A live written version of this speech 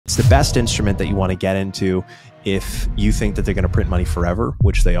It's the best instrument that you want to get into if you think that they're going to print money forever,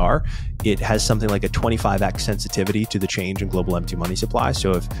 which they are. It has something like a 25x sensitivity to the change in global M2 money supply.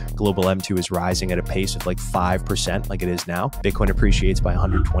 So if global M2 is rising at a pace of like 5%, like it is now, Bitcoin appreciates by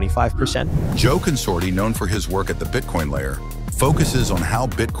 125%. Joe Consorti, known for his work at the Bitcoin layer, focuses on how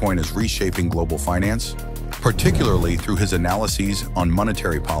Bitcoin is reshaping global finance, particularly through his analyses on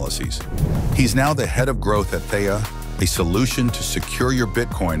monetary policies. He's now the head of growth at Theia, a solution to secure your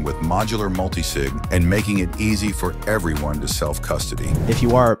Bitcoin with modular multisig and making it easy for everyone to self-custody. If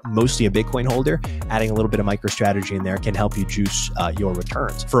you are mostly a Bitcoin holder, adding a little bit of MicroStrategy in there can help you juice your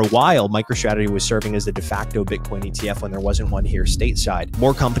returns. For a while, MicroStrategy was serving as the de facto Bitcoin ETF when there wasn't one here stateside.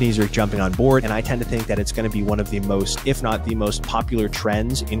 More companies are jumping on board, and I tend to think that it's going to be one of the most, if not the most popular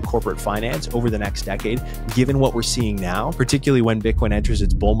trends in corporate finance over the next decade, given what we're seeing now, particularly when Bitcoin enters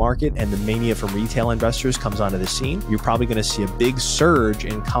its bull market and the mania from retail investors comes onto the scene. You're probably going to see a big surge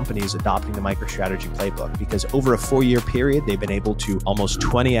in companies adopting the MicroStrategy playbook, because over a 4-year period, they've been able to almost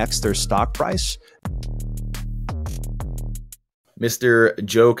 20x their stock price. Mr.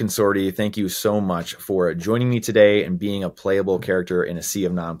 Joe Consorti, thank you so much for joining me today and being a playable character in a sea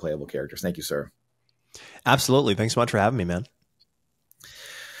of non-playable characters. Thank you, sir. Absolutely. Thanks so much for having me, man.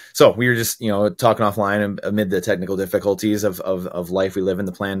 So we were just, talking offline amid the technical difficulties of life we live in,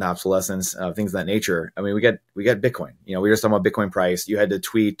 the planned obsolescence, things of that nature. I mean, we got Bitcoin. We were just talking about Bitcoin price. You had to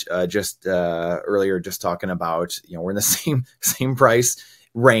tweet earlier, just talking about, we're in the same price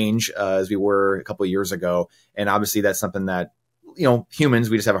range as we were a couple of years ago, and obviously that's something that humans,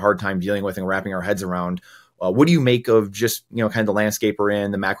 we just have a hard time dealing with and wrapping our heads around. What do you make of just, kind of the landscape we're in,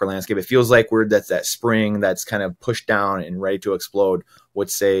 the macro landscape? It feels like that's that spring that's kind of pushed down and ready to explode.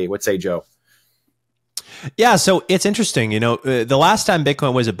 What say Joe? Yeah, so it's interesting. The last time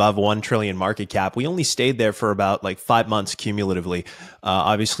Bitcoin was above 1 trillion market cap, we only stayed there for about like 5 months cumulatively.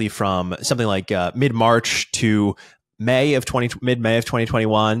 Obviously from something like mid-March to mid-May of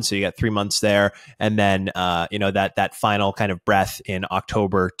 2021. So you got 3 months there. And then, that final kind of breath in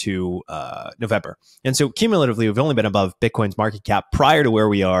October to November. And so cumulatively, we've only been above Bitcoin's market cap prior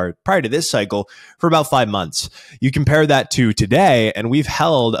to this cycle for about 5 months. You compare that to today, and we've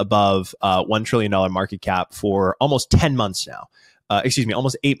held above $1 trillion market cap for almost 10 months now.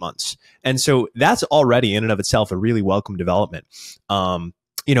 Almost 8 months. And so that's already in and of itself a really welcome development.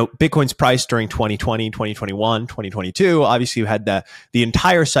 Bitcoin's price during 2020, 2021, 2022, obviously you had the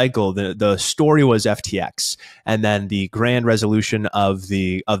entire cycle. The story was FTX. And then the grand resolution of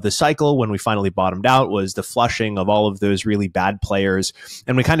the cycle, when we finally bottomed out, was the flushing of all of those really bad players.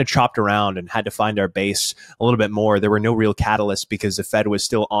 And we kind of chopped around and had to find our base a little bit more. There were no real catalysts because the Fed was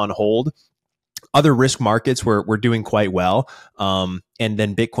still on hold. Other risk markets were doing quite well. And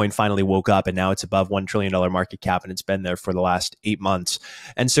then Bitcoin finally woke up, and now it's above $1 trillion market cap, and it's been there for the last 8 months.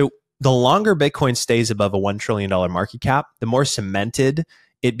 And so the longer Bitcoin stays above a $1 trillion market cap, the more cemented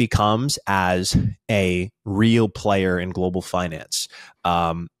it becomes as a real player in global finance.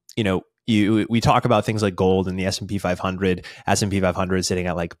 We talk about things like gold and the S&P 500. S&P 500 sitting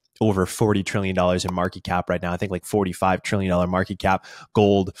at like over $40 trillion in market cap right now. I think like $45 trillion market cap.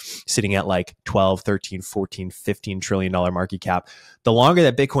 Gold sitting at like 12, 13, 14, 15 trillion dollar market cap. The longer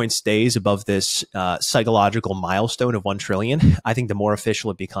that Bitcoin stays above this psychological milestone of 1 trillion, I think the more official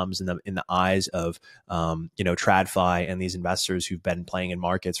it becomes in the eyes of TradFi and these investors who've been playing in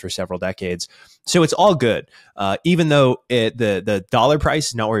markets for several decades. So it's all good, even though the dollar price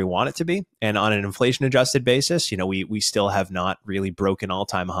is not where we want it to be, and on an inflation adjusted basis, we still have not really broken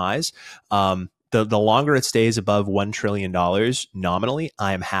all-time highs. The longer it stays above $1 trillion nominally,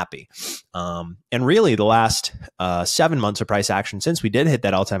 I am happy. And really the last 7 months of price action since we did hit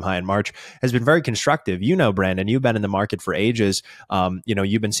that all-time high in March has been very constructive. Brandon, you've been in the market for ages.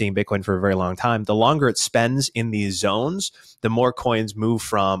 You've been seeing Bitcoin for a very long time. The longer it spends in these zones, the more coins move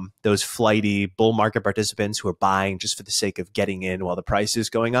from those flighty bull market participants who are buying just for the sake of getting in while the price is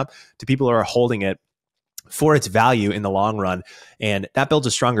going up to people who are holding it for its value in the long run. And that builds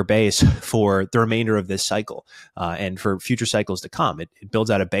a stronger base for the remainder of this cycle and for future cycles to come. It builds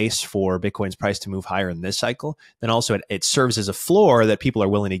out a base for Bitcoin's price to move higher in this cycle. Then also it serves as a floor that people are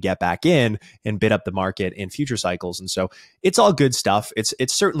willing to get back in and bid up the market in future cycles. And so it's all good stuff. It's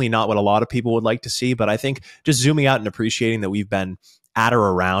certainly not what a lot of people would like to see, but I think just zooming out and appreciating that we've been at or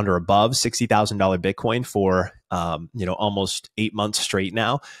around or above $60,000 Bitcoin for almost 8 months straight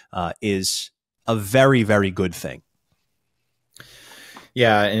now is a very, very good thing.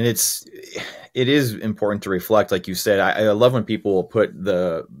 Yeah, and it is important to reflect, like you said. I love when people put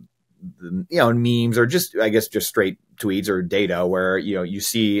the memes or just straight tweets or data where you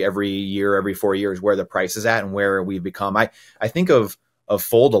see every year, every 4 years where the price is at and where we've become. I think of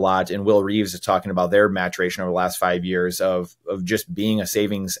Fold a lot, and Will Reeves is talking about their maturation over the last 5 years of just being a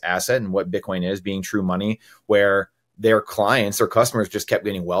savings asset and what Bitcoin is, being true money, where their clients, their customers just kept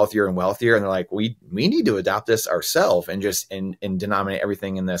getting wealthier and wealthier. And they're like, we need to adopt this ourselves and just and denominate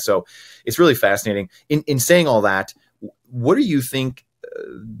everything in this. So it's really fascinating. In saying all that, what do you think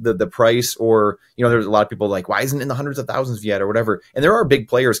the price, or, there's a lot of people like, why isn't it in the hundreds of thousands yet or whatever? And there are big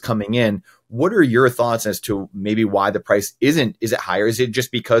players coming in. What are your thoughts as to maybe why the price isn't? Is it higher? Is it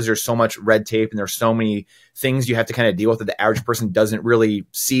just because there's so much red tape and there's so many things you have to kind of deal with that the average person doesn't really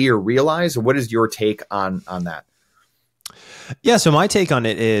see or realize? Or what is your take on that? Yeah, so my take on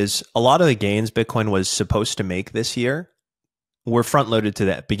it is a lot of the gains Bitcoin was supposed to make this year were front loaded to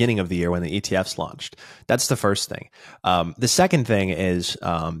the beginning of the year when the ETFs launched. That's the first thing. The second thing is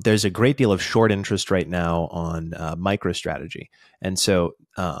there's a great deal of short interest right now on MicroStrategy. And so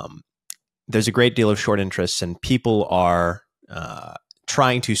there's a great deal of short interest, and people are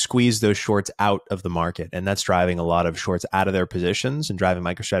trying to squeeze those shorts out of the market. And that's driving a lot of shorts out of their positions and driving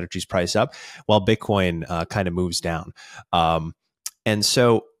MicroStrategy's price up while Bitcoin kind of moves down. And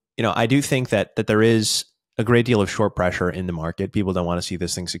so, I do think that there is a great deal of short pressure in the market. People don't want to see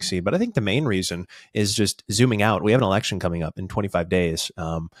this thing succeed. But I think the main reason is just zooming out. We have an election coming up in 25 days.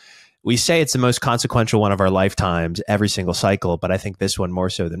 We say it's the most consequential one of our lifetimes every single cycle, but I think this one more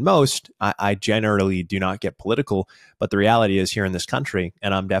so than most. I generally do not get political, but the reality is here in this country,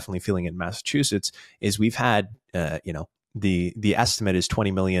 and I'm definitely feeling it in Massachusetts, is we've had, the estimate is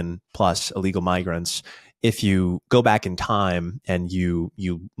 20 million plus illegal migrants. If you go back in time and you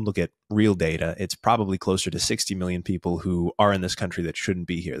look at real data, it's probably closer to 60 million people who are in this country that shouldn't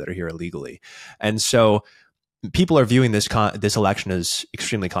be here, that are here illegally. And so people are viewing this election as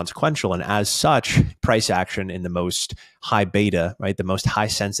extremely consequential, and as such, price action in the most high beta, right, the most high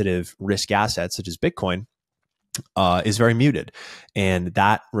sensitive risk assets such as Bitcoin is very muted, and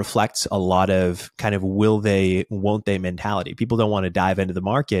that reflects a lot of kind of will they, won't they mentality. People don't want to dive into the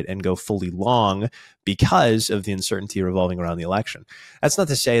market and go fully long because of the uncertainty revolving around the election. That's not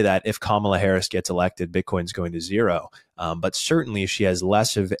to say that if Kamala Harris gets elected, Bitcoin's going to zero. But certainly she has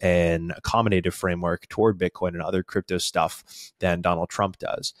less of an accommodative framework toward Bitcoin and other crypto stuff than Donald Trump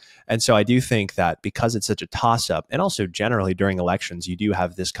does. And so I do think that because it's such a toss-up, and also generally during elections, you do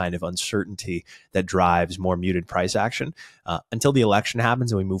have this kind of uncertainty that drives more muted price action. Until the election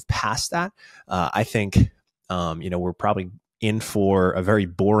happens and we move past that, I think we're probably in for a very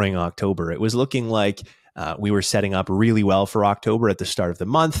boring October. It was looking like we were setting up really well for October at the start of the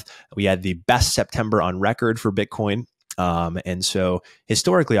month. We had the best September on record for Bitcoin. And so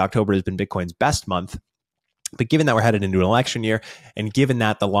historically, October has been Bitcoin's best month. But given that we're headed into an election year, and given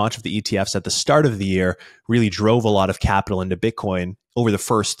that the launch of the ETFs at the start of the year really drove a lot of capital into Bitcoin over the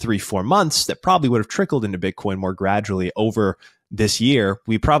first 3-4 months, that probably would have trickled into Bitcoin more gradually over this year,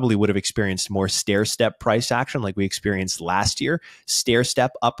 we probably would have experienced more stair-step price action like we experienced last year,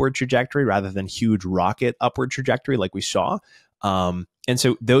 stair-step upward trajectory rather than huge rocket upward trajectory like we saw. And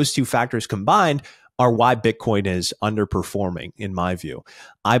so those two factors combined are why Bitcoin is underperforming, in my view.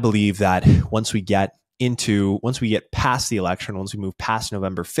 I believe that once we get past the election, once we move past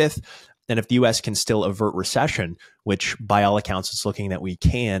November 5th, then if the US can still avert recession, which by all accounts it's looking that we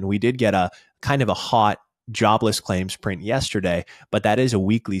can, we did get a kind of a hot jobless claims print yesterday, but that is a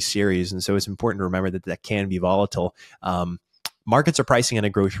weekly series. And so it's important to remember that can be volatile. Markets are pricing in a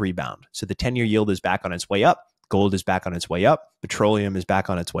growth rebound. So the 10-year yield is back on its way up. Gold is back on its way up. Petroleum is back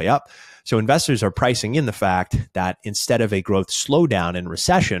on its way up. So investors are pricing in the fact that instead of a growth slowdown and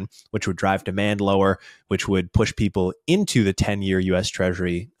recession, which would drive demand lower, which would push people into the 10-year U.S.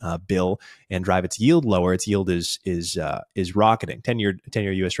 Treasury bill and drive its yield lower, its yield is rocketing.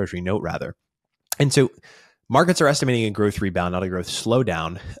 10-year U.S. Treasury note rather. And so markets are estimating a growth rebound, not a growth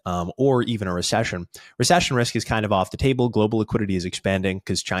slowdown, or even a recession. Recession risk is kind of off the table. Global liquidity is expanding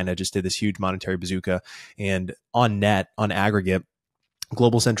because China just did this huge monetary bazooka. And on aggregate,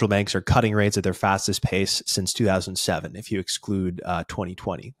 global central banks are cutting rates at their fastest pace since 2007, if you exclude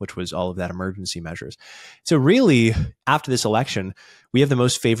 2020, which was all of that emergency measures. So really, after this election, we have the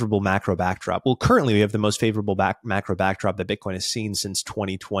most favorable macro backdrop. Well, currently, we have the most favorable macro backdrop that Bitcoin has seen since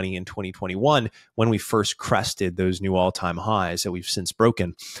 2020 and 2021, when we first crested those new all-time highs that we've since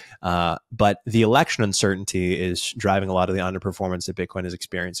broken. But the election uncertainty is driving a lot of the underperformance that Bitcoin is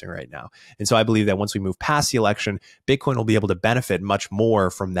experiencing right now. And so I believe that once we move past the election, Bitcoin will be able to benefit much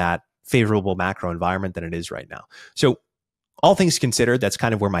more from that favorable macro environment than it is right now. So all things considered, that's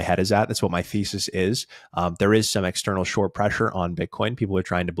kind of where my head is at. That's what my thesis is. There is some external short pressure on Bitcoin. People are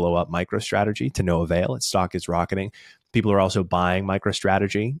trying to blow up MicroStrategy to no avail. Its stock is rocketing. People are also buying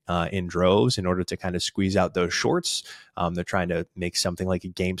MicroStrategy in droves in order to kind of squeeze out those shorts. They're trying to make something like a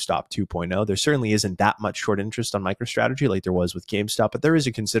GameStop 2.0. There certainly isn't that much short interest on MicroStrategy like there was with GameStop, but there is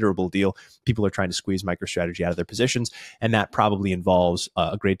a considerable deal. People are trying to squeeze MicroStrategy out of their positions, and that probably involves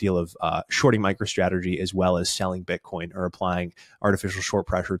a great deal of shorting MicroStrategy as well as selling Bitcoin or applying artificial short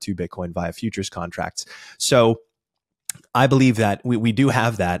pressure to Bitcoin via futures contracts. So I believe that we do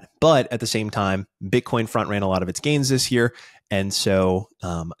have that, but at the same time, Bitcoin front ran a lot of its gains this year. And so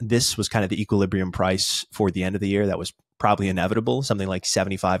this was kind of the equilibrium price for the end of the year. That was probably inevitable, something like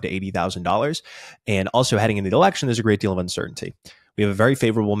 $75,000 to $80,000. And also heading into the election, there's a great deal of uncertainty. We have a very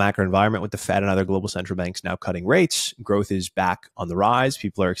favorable macro environment with the Fed and other global central banks now cutting rates. Growth is back on the rise.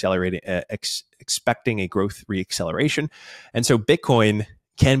 People are expecting a growth reacceleration. And so Bitcoin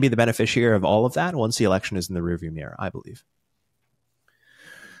can be the beneficiary of all of that once the election is in the rearview mirror, I believe.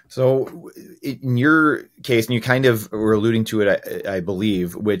 So in your case, and you kind of were alluding to it, I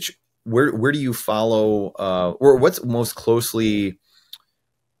believe, which where do you follow, or what's most closely,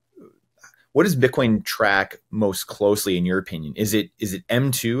 what does Bitcoin track most closely in your opinion? Is it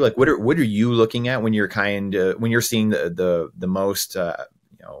M2? Like what are you looking at when you're when you're seeing the most,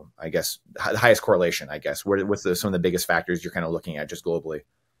 I guess the highest correlation, I guess, what's some of the biggest factors you're kind of looking at just globally?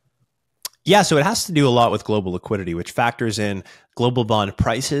 Yeah, so it has to do a lot with global liquidity, which factors in global bond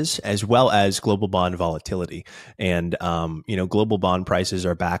prices as well as global bond volatility. And, global bond prices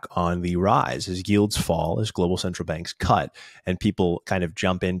are back on the rise as yields fall, as global central banks cut, and people kind of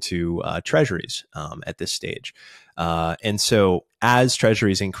jump into treasuries at this stage. And so as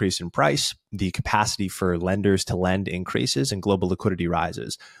treasuries increase in price, the capacity for lenders to lend increases and global liquidity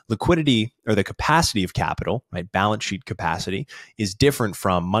rises. Liquidity, or the capacity of capital, right, balance sheet capacity, is different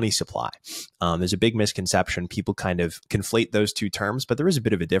from money supply. There's a big misconception. People kind of conflate those two terms, but there is a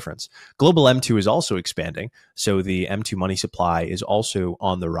bit of a difference. Global M2 is also expanding. So the M2 money supply is also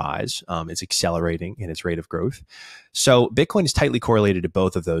on the rise. It's accelerating in its rate of growth. So Bitcoin is tightly correlated to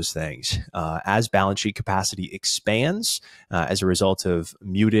both of those things. As balance sheet capacity expands as a result of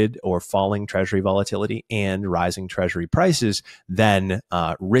muted or falling treasury volatility and rising treasury prices, then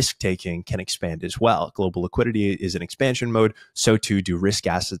risk-taking can expand as well. Global liquidity is in expansion mode, so too do risk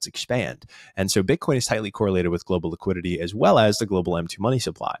assets expand. And so Bitcoin is tightly correlated with global liquidity as well as the global M2 money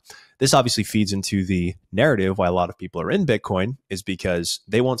supply. This obviously feeds into the narrative why a lot of people are in Bitcoin, is because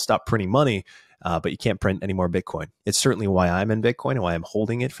they won't stop printing money, but you can't print any more Bitcoin. It's certainly why I'm in Bitcoin and why I'm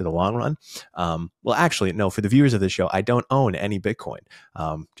holding it for the long run. Well, actually, no, for the viewers of this show, I don't own any Bitcoin,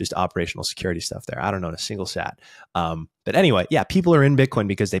 just operational security stuff there. I don't own a single sat. But anyway, yeah, people are in Bitcoin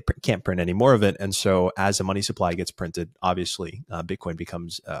because they can't print any more of it. And so as the money supply gets printed, obviously, Bitcoin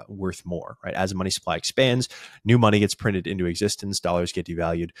becomes worth more, right? As the money supply expands, new money gets printed into existence, dollars get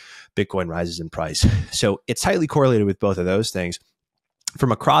devalued, Bitcoin rises in price. So it's tightly correlated with both of those things.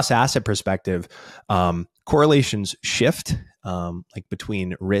 From a cross-asset perspective, correlations shift like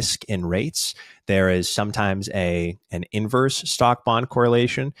between risk and rates. There is sometimes an inverse stock bond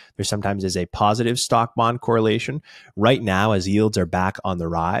correlation. There sometimes is a positive stock bond correlation. Right now, as yields are back on the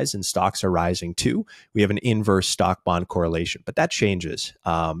rise and stocks are rising too, we have an inverse stock bond correlation, but that changes.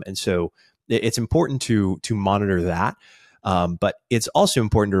 And so it's important to monitor that. But it's also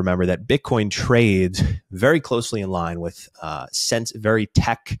important to remember that Bitcoin trades very closely in line with very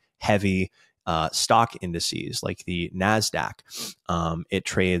tech-heavy stock indices like the NASDAQ. It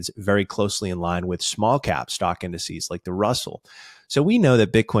trades very closely in line with small-cap stock indices like the Russell. So we know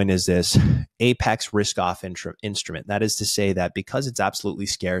that Bitcoin is this apex risk-off instrument. That is to say that because it's absolutely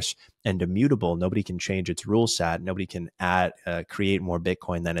scarce and immutable, nobody can change its rule set. Nobody can create more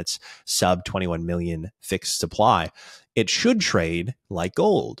Bitcoin than its sub 21 million fixed supply. It should trade like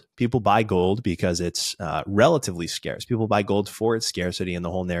gold. People buy gold because it's relatively scarce. People buy gold for its scarcity and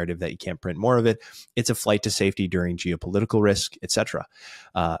the whole narrative that you can't print more of it. It's a flight to safety during geopolitical risk, etc.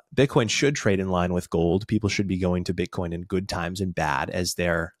 Bitcoin should trade in line with gold. People should be going to Bitcoin in good times and bad as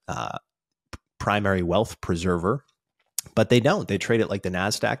their primary wealth preserver. But they don't. They trade it like the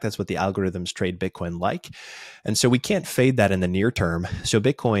NASDAQ. That's what the algorithms trade Bitcoin like. And so we can't fade that in the near term. So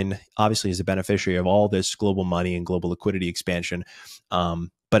Bitcoin obviously is a beneficiary of all this global money and global liquidity expansion.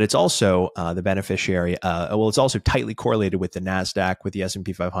 But it's also the beneficiary. It's also tightly correlated with the NASDAQ, with the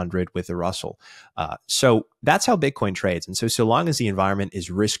S&P 500, with the Russell. So that's how Bitcoin trades. And so long as the environment is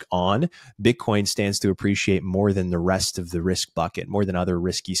risk on, Bitcoin stands to appreciate more than the rest of the risk bucket, more than other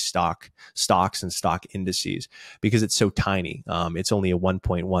risky stocks and stock indices, because it's so tiny. It's only a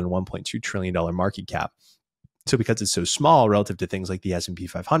 $1.2 trillion market cap. So because it's so small relative to things like the S&P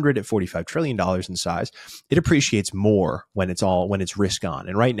 500 at $45 trillion in size, it appreciates more when it's risk on.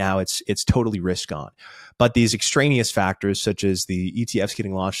 And right now it's totally risk on. But these extraneous factors, such as the ETFs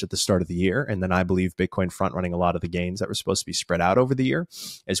getting launched at the start of the year, and then I believe Bitcoin front running a lot of the gains that were supposed to be spread out over the year,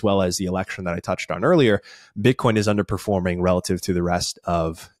 as well as the election that I touched on earlier, Bitcoin is underperforming relative to the rest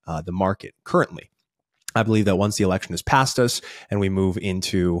of the market currently. I believe that once the election is past us and we move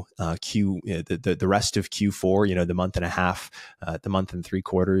into the rest of Q4, the month and a half, the month and 3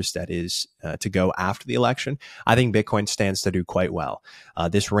 quarters that is to go after the election, I think Bitcoin stands to do quite well.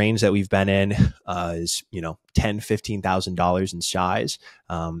 This range that we've been in is, $10,000–$15,000 in size,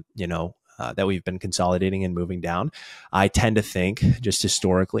 that we've been consolidating and moving down. I tend to think, just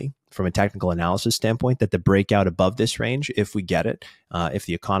historically, from a technical analysis standpoint, that the breakout above this range, if we get it, if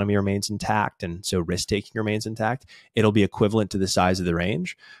the economy remains intact and so risk-taking remains intact, it'll be equivalent to the size of the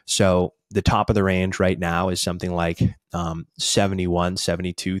range. So the top of the range right now is something like $71,000,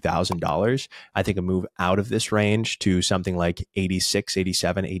 $72,000. I think a move out of this range to something like $86,000,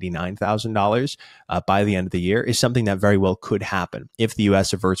 $87,000, $89,000 by the end of the year is something that very well could happen if the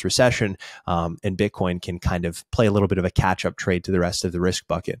U.S. averts recession and Bitcoin can kind of play a little bit of a catch-up trade to the rest of the risk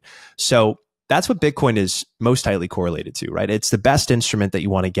bucket. So that's what Bitcoin is most tightly correlated to, right? It's the best instrument that you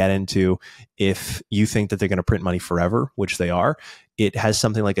want to get into if you think that they're going to print money forever, which they are. It has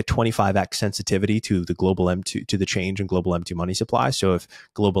something like a 25x sensitivity to the global M2, to the change in global M2 money supply. So if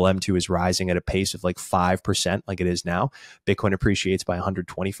global M2 is rising at a pace of like 5%, like it is now, Bitcoin appreciates by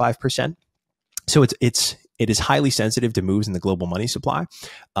 125%. So it is highly sensitive to moves in the global money supply.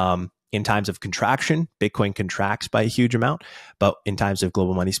 In times of contraction, Bitcoin contracts by a huge amount. But in times of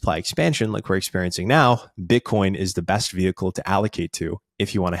global money supply expansion, like we're experiencing now, Bitcoin is the best vehicle to allocate to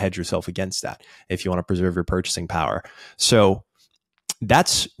if you want to hedge yourself against that, if you want to preserve your purchasing power. So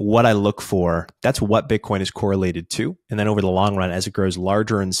that's what I look for. That's what Bitcoin is correlated to. And then over the long run, as it grows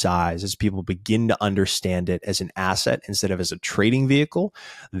larger in size, as people begin to understand it as an asset instead of as a trading vehicle,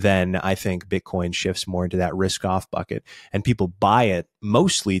 then I think Bitcoin shifts more into that risk off bucket. And people buy it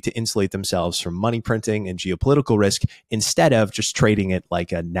mostly to insulate themselves from money printing and geopolitical risk instead of just trading it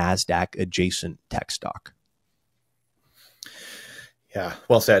like a NASDAQ adjacent tech stock. Yeah,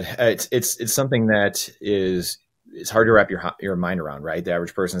 well said. It's something that it's hard to wrap your mind around, right? The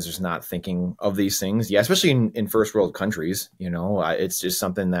average person is just not thinking of these things. Yeah, especially in first world countries, it's just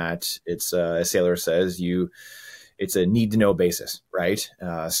something that it's, as Saylor says, it's a need to know basis, right?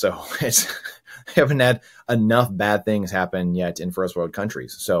 So I haven't had enough bad things happen yet in first world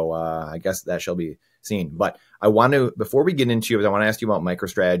countries. So I guess that shall be seen. But I want to, before we get into it, I want to ask you about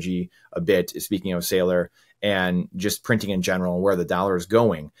MicroStrategy a bit, speaking of Saylor and just printing in general and where the dollar is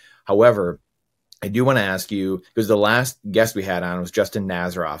going. However, I do want to ask you, because the last guest we had on was Justin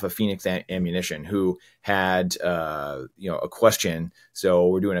Nazaroff of Phoenix Ammunition, who had a question. So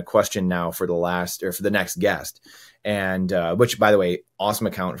we're doing a question now for the next guest, and which, by the way, awesome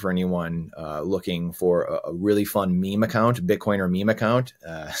account for anyone looking for a really fun meme account, Bitcoiner meme account.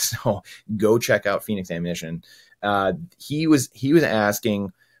 So go check out Phoenix Ammunition. He was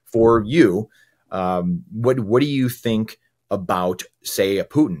asking for you, what do you think about, say, a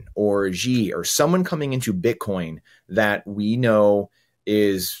Putin or a Xi or someone coming into Bitcoin that we know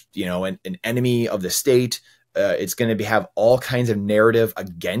is, an enemy of the state? It's going to have all kinds of narrative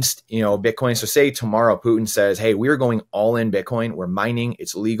against, Bitcoin. So say tomorrow Putin says, hey, we're going all in Bitcoin. We're mining.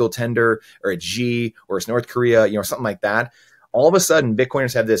 It's legal tender, or it's Xi, or it's North Korea, something like that. All of a sudden,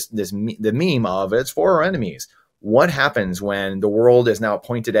 Bitcoiners have the meme of it's for our enemies. What happens when the world is now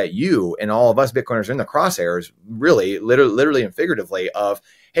pointed at you and all of us Bitcoiners are in the crosshairs, really, literally and figuratively, of,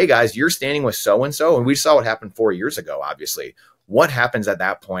 hey guys, you're standing with so-and-so, and we saw what happened 4 years ago, obviously. What happens at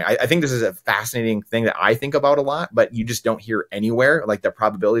that point? I think this is a fascinating thing that I think about a lot, but you just don't hear anywhere, like the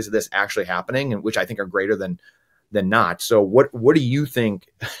probabilities of this actually happening, and which I think are greater than not. So what do you think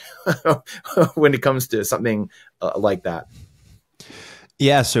when it comes to something like that?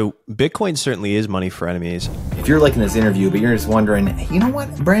 Yeah, so Bitcoin certainly is money for enemies. If you're liking this interview, but you're just wondering, you know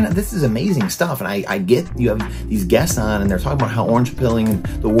what, Brandon, this is amazing stuff. And I get you have these guests on and they're talking about how orange pilling and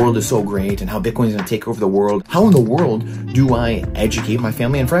the world is so great and how Bitcoin is going to take over the world. How in the world do I educate my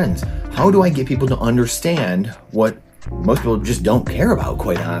family and friends? How do I get people to understand what most people just don't care about,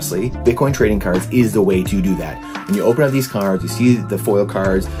 quite honestly? Bitcoin trading cards is the way to do that. When you open up these cards, you see the foil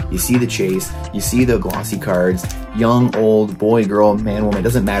cards, you see the chase, you see the glossy cards, young, old, boy, girl, man, woman, it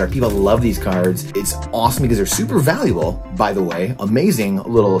doesn't matter. People love these cards. It's awesome because they're super valuable, by the way. Amazing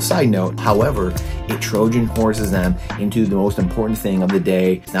little side note. However, it Trojan horses them into the most important thing of the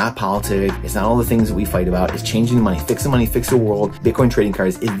day. It's not politics. It's not all the things that we fight about. It's changing the money, fix the world. Bitcoin trading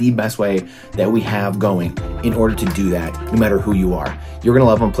cards is the best way that we have going in order to do that, no matter who you are. You're going to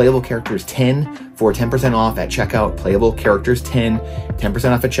love them. Playable Characters 10 for 10% off at checkout. Playable Characters 10%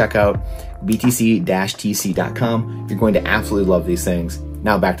 off at checkout. BTC-TC.com. You're going to absolutely love these things.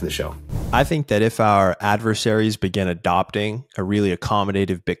 Now back to the show. I think that if our adversaries begin adopting a really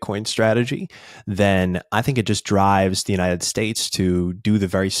accommodative Bitcoin strategy, then I think it just drives the United States to do the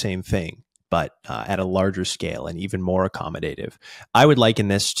very same thing, but at a larger scale and even more accommodative. I would liken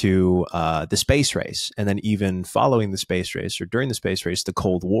this to the space race, and then even following the space race or during the space race, the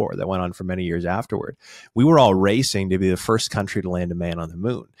Cold War that went on for many years afterward. We were all racing to be the first country to land a man on the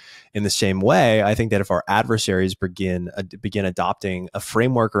moon. In the same way, I think that if our adversaries begin adopting a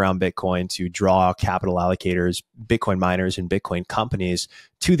framework around Bitcoin to draw capital allocators, Bitcoin miners, and Bitcoin companies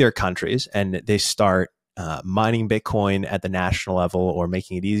to their countries, and they start mining Bitcoin at the national level or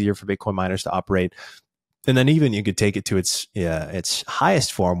making it easier for Bitcoin miners to operate. And then even you could take it to its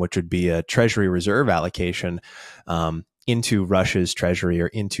highest form, which would be a treasury reserve allocation into Russia's treasury or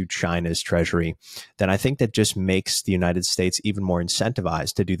into China's treasury. Then I think that just makes the United States even more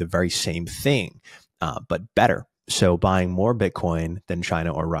incentivized to do the very same thing, but better. So buying more Bitcoin than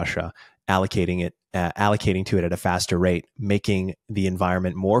China or Russia, allocating to it at a faster rate, making the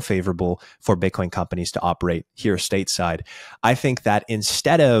environment more favorable for Bitcoin companies to operate here stateside. I think that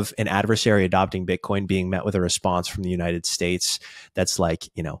instead of an adversary adopting Bitcoin being met with a response from the United States that's like,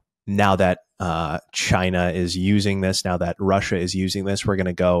 now that China is using this, now that Russia is using this, we're going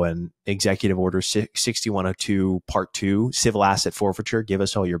to go and Executive Order 6102 Part 2, civil asset forfeiture, give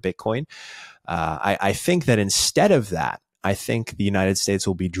us all your Bitcoin. I think that instead of that, I think the United States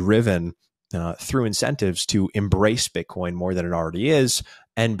will be driven through incentives to embrace Bitcoin more than it already is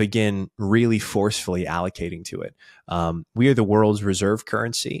and begin really forcefully allocating to it. We are the world's reserve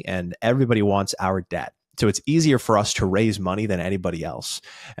currency and everybody wants our debt. So it's easier for us to raise money than anybody else.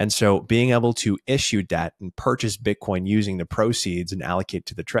 And so being able to issue debt and purchase Bitcoin using the proceeds and allocate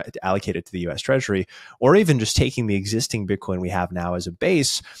it to the US Treasury, or even just taking the existing Bitcoin we have now as a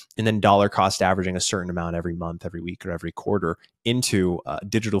base and then dollar cost averaging a certain amount every month, every week, or every quarter into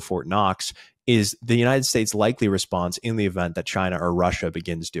digital Fort Knox is the United States' likely response in the event that China or Russia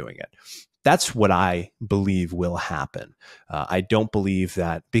begins doing it. That's what I believe will happen. I don't believe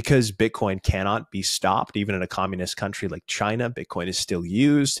that because Bitcoin cannot be stopped, even in a communist country like China, Bitcoin is still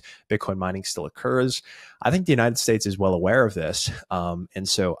used, Bitcoin mining still occurs. I think the United States is well aware of this. And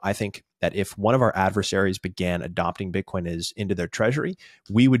so I think that if one of our adversaries began adopting Bitcoin into their treasury,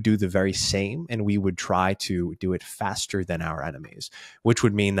 we would do the very same, and we would try to do it faster than our enemies, which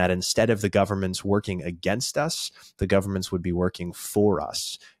would mean that instead of the governments working against us, the governments would be working for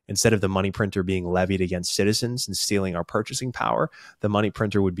us. Instead of the money printer being levied against citizens and stealing our purchasing power, the money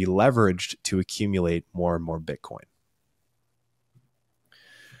printer would be leveraged to accumulate more and more Bitcoin.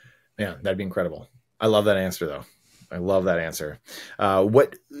 Yeah, that'd be incredible. I love that answer, though. I love that answer.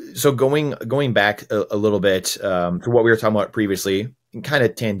 So going back a little bit to what we were talking about previously, and kind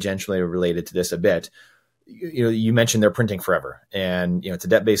of tangentially related to this a bit, you mentioned they're printing forever, and it's a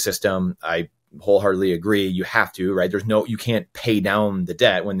debt-based system. I wholeheartedly agree. You have to, right? You can't pay down the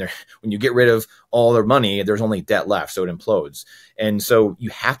debt when you get rid of all their money, there's only debt left. So it implodes. And so you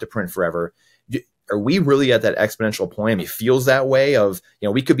have to print forever. Are we really at that exponential point? I mean, it feels that way of,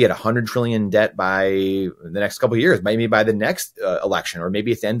 we could be at 100 trillion debt by the next couple of years, maybe by the next election, or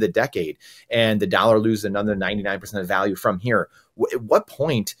maybe at the end of the decade, and the dollar loses another 99% of value from here. At what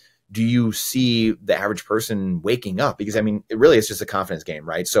point do you see the average person waking up? Because I mean, it really is just a confidence game,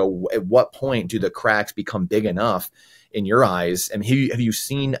 right? So at what point do the cracks become big enough in your eyes? I mean, have you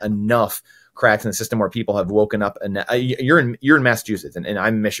seen enough cracks in the system where people have woken up? And you're in Massachusetts, and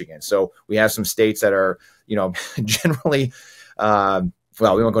I'm in Michigan. So we have some states that are, generally, well,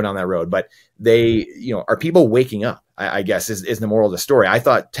 we won't go down that road, but they, are people waking up? I guess is the moral of the story. I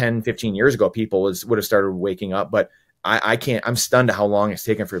thought 10, 15 years ago, people would have started waking up, but I can't. I'm stunned at how long it's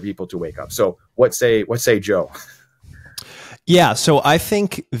taken for people to wake up. So what say Joe? Yeah, so I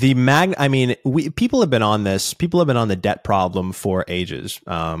think people have been on this. People have been on the debt problem for ages.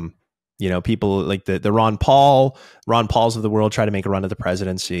 People like the Ron Pauls of the world try to make a run at the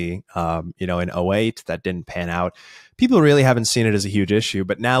presidency. In 2008, that didn't pan out. People really haven't seen it as a huge issue.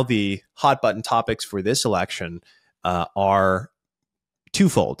 But now the hot button topics for this election are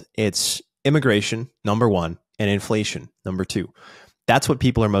twofold. It's immigration, number one, and inflation, number two. That's what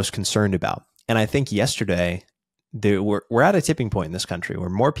people are most concerned about. And I think yesterday, we're at a tipping point in this country where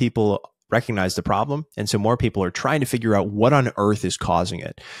more people recognize the problem. And so more people are trying to figure out what on earth is causing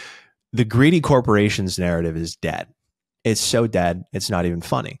it. The greedy corporations narrative is dead. It's so dead, it's not even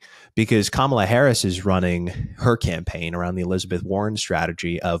funny, because Kamala Harris is running her campaign around the Elizabeth Warren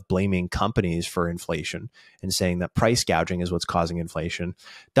strategy of blaming companies for inflation and saying that price gouging is what's causing inflation.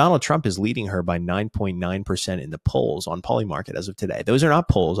 Donald Trump is leading her by 9.9% in the polls on Polymarket as of today. Those are not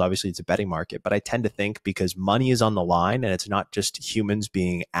polls. Obviously, it's a betting market, but I tend to think because money is on the line and it's not just humans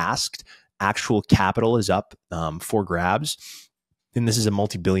being asked, actual capital is up for grabs. And this is a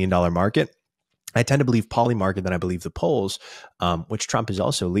multi-billion-dollar market. I tend to believe Polymarket than I believe the polls, which Trump is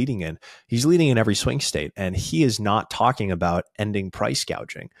also leading in. He's leading in every swing state, and he is not talking about ending price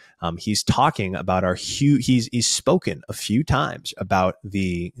gouging. He's talking about our huge. He's spoken a few times about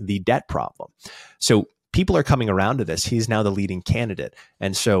the debt problem. So people are coming around to this. He's now the leading candidate,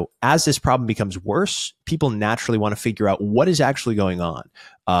 and so as this problem becomes worse, people naturally want to figure out what is actually going on.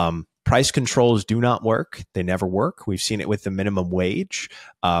 Price controls do not work. They never work. We've seen it with the minimum wage.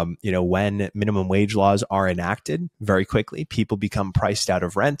 When minimum wage laws are enacted, very quickly, people become priced out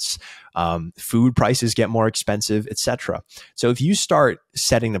of rents. Food prices get more expensive, etc. So if you start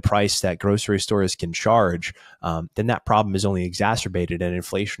setting the price that grocery stores can charge, then that problem is only exacerbated and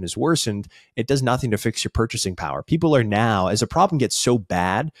inflation is worsened. It does nothing to fix your purchasing power. People are now, as a problem gets so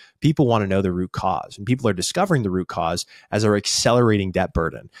bad, people want to know the root cause, and people are discovering the root cause as our accelerating debt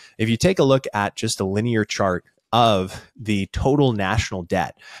burden. If you take a look at just a linear chart of the total national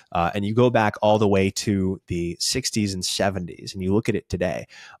debt, and you go back all the way to the 60s and 70s, and you look at it today,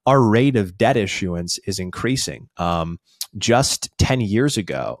 our rate of debt issuance is increasing. Just 10 years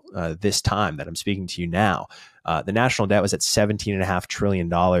ago, this time that I'm speaking to you now, the national debt was at $17.5 trillion.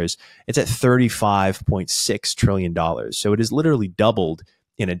 It's at $35.6 trillion. So it has literally doubled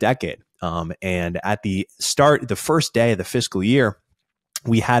in a decade. And at the first day of the fiscal year,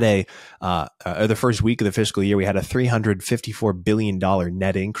 we had the first week of the fiscal year, we had a $354 billion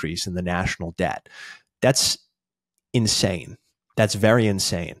net increase in the national debt. That's insane. That's very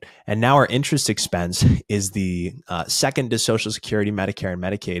insane. And now our interest expense is the second to Social Security, Medicare, and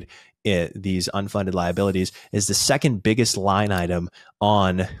Medicaid. These unfunded liabilities is the second biggest line item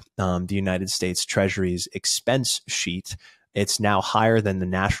on the United States Treasury's expense sheet. It's now higher than the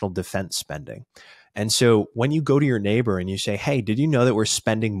national defense spending. And so when you go to your neighbor and you say, hey, did you know that we're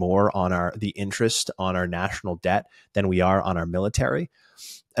spending more on the interest on our national debt than we are on our military?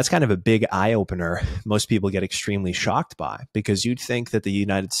 That's kind of a big eye opener. Most people get extremely shocked by, because you'd think that the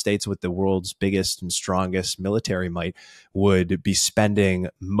United States, with the world's biggest and strongest military might, would be spending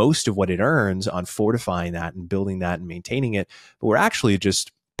most of what it earns on fortifying that and building that and maintaining it. But we're actually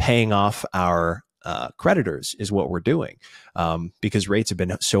just paying off our creditors is what we're doing, because rates have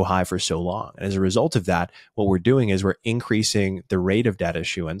been so high for so long. And as a result of that, what we're doing is we're increasing the rate of debt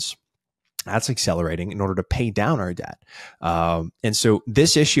issuance. That's accelerating in order to pay down our debt. And so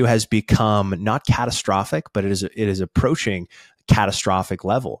this issue has become not catastrophic, but it is approaching catastrophic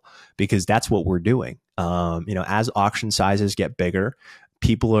level, because that's what we're doing. As auction sizes get bigger,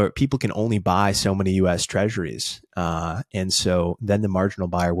 people can only buy so many U.S. Treasuries. And so then the marginal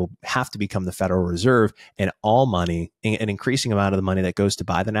buyer will have to become the Federal Reserve, and all money, an increasing amount of the money that goes to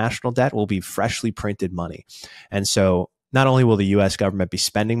buy the national debt, will be freshly printed money. And so not only will the U.S. government be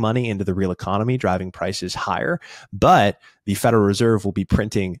spending money into the real economy, driving prices higher, but the Federal Reserve will be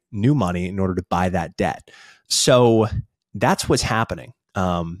printing new money in order to buy that debt. So that's what's happening.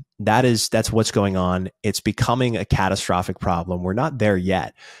 That's what's going on. It's becoming a catastrophic problem. We're not there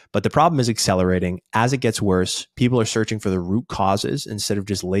yet, but the problem is accelerating. As it gets worse, people are searching for the root causes instead of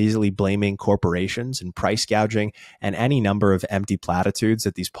just lazily blaming corporations and price gouging and any number of empty platitudes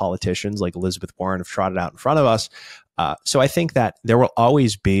that these politicians like Elizabeth Warren have trotted out in front of us. So I think that there will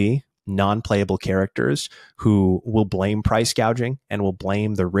always be non-playable characters who will blame price gouging and will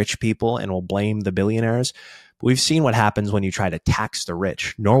blame the rich people and will blame the billionaires. We've seen what happens when you try to tax the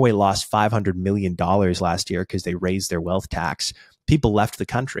rich. Norway lost $500 million last year because they raised their wealth tax. People left the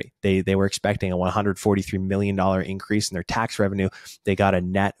country. They were expecting a $143 million increase in their tax revenue. They got a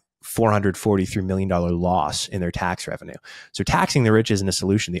net $443 million loss in their tax revenue. So taxing the rich isn't a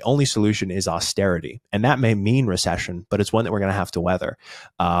solution. The only solution is austerity. And that may mean recession, but it's one that we're going to have to weather.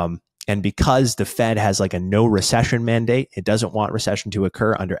 And because the Fed has like a no recession mandate, it doesn't want recession to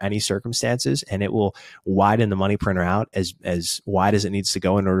occur under any circumstances, and it will widen the money printer out as wide as it needs to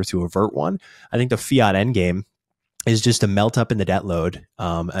go in order to avert one. I think the fiat endgame is just a melt up in the debt load,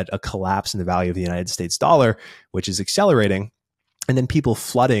 a collapse in the value of the United States dollar, which is accelerating. And then people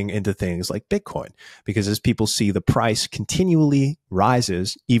flooding into things like Bitcoin, because as people see the price continually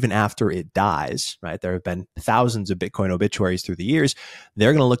rises even after it dies, right? There have been thousands of Bitcoin obituaries through the years.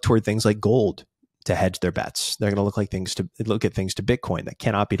 They're going to look toward things like gold to hedge their bets. They're going to look at things to Bitcoin that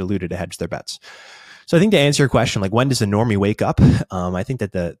cannot be diluted to hedge their bets. So I think to answer your question, like when does the normie wake up? I think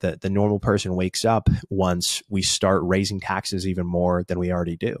that the normal person wakes up once we start raising taxes even more than we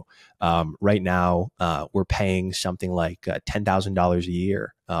already do. Right now, we're paying something like $10,000 a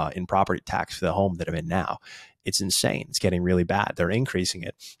year in property tax for the home that I'm in now. It's insane. It's getting really bad. They're increasing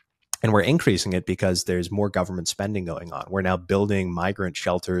it. And we're increasing it because there's more government spending going on. We're now building migrant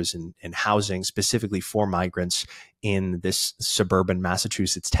shelters and housing specifically for migrants in this suburban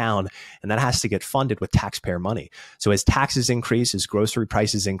Massachusetts town. And that has to get funded with taxpayer money. So as taxes increase, as grocery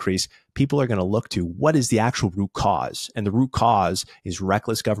prices increase, people are going to look to what is the actual root cause. And the root cause is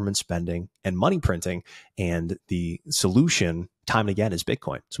reckless government spending and money printing. And the solution, time and again, is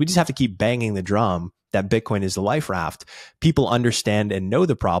Bitcoin. So we just have to keep banging the drum that Bitcoin is the life raft. People understand and know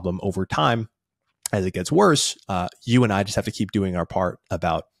the problem over time. As it gets worse, you and I just have to keep doing our part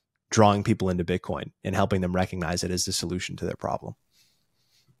about drawing people into Bitcoin and helping them recognize it as the solution to their problem.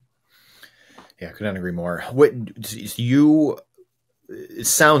 Yeah, I couldn't agree more. It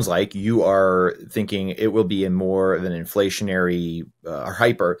sounds like you are thinking it will be a more of an inflationary or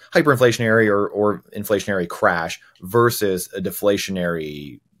hyperinflationary or inflationary crash versus a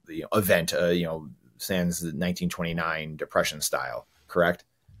deflationary event, sans the 1929 depression style, correct?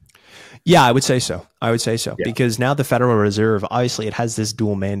 Yeah, I would say so. Yeah. Because now the Federal Reserve, obviously it has this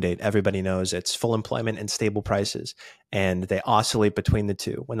dual mandate. Everybody knows it's full employment and stable prices, and they oscillate between the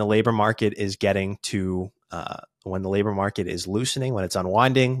two. When the labor market is when the labor market is loosening, when it's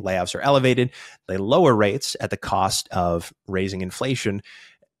unwinding, layoffs are elevated, they lower rates at the cost of raising inflation,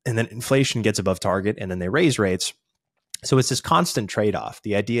 and then inflation gets above target, and then they raise rates. So it's this constant trade-off.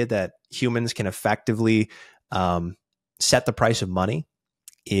 The idea that humans can effectively set the price of money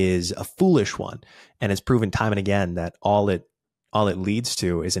is a foolish one, and it's proven time and again that all it leads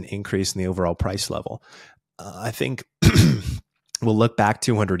to is an increase in the overall price level. I think we'll look back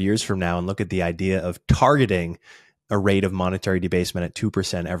 200 years from now and look at the idea of targeting a rate of monetary debasement at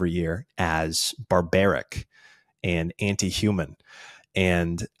 2% every year as barbaric and anti-human.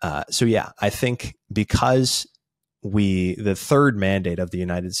 And so, yeah, I think because the third mandate of the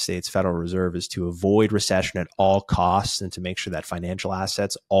United States Federal Reserve is to avoid recession at all costs and to make sure that financial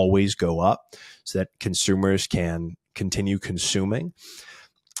assets always go up so that consumers can continue consuming.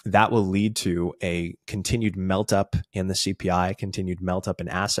 That will lead to a continued melt up in the CPI, continued melt up in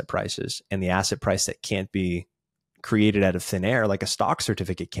asset prices, and the asset price that can't be created out of thin air like a stock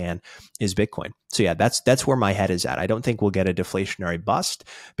certificate can is Bitcoin. So yeah, that's where my head is at. I don't think we'll get a deflationary bust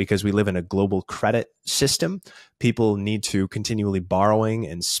because we live in a global credit system. People need to continually borrowing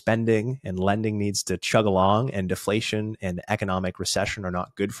and spending, and lending needs to chug along, and deflation and economic recession are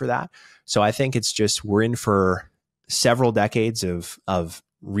not good for that. So I think it's just we're in for several decades of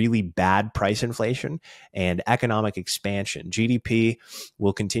really bad price inflation and economic expansion. GDP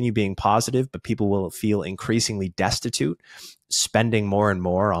will continue being positive, but people will feel increasingly destitute, spending more and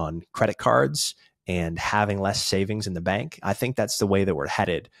more on credit cards and having less savings in the bank. I think that's the way that we're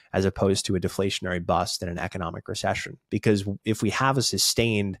headed, as opposed to a deflationary bust and an economic recession. Because if we have a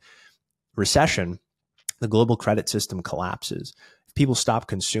sustained recession, the global credit system collapses. If people stop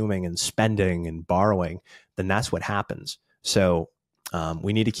consuming and spending and borrowing, then that's what happens. So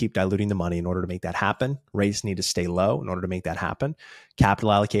we need to keep diluting the money in order to make that happen. Rates need to stay low in order to make that happen.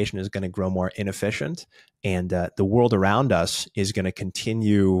 Capital allocation is going to grow more inefficient, and the world around us is going to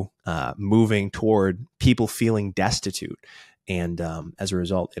continue moving toward people feeling destitute. And as a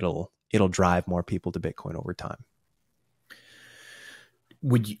result, it'll drive more people to Bitcoin over time.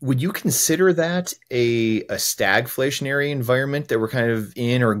 Would you consider that a stagflationary environment that we're kind of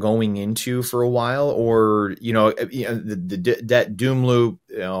in or going into for a while, or the debt doom loop,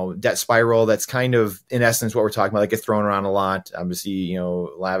 debt spiral? That's kind of in essence what we're talking about. That gets thrown around a lot. Obviously,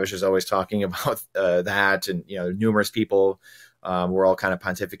 Lavish is always talking about that, and numerous people we're all kind of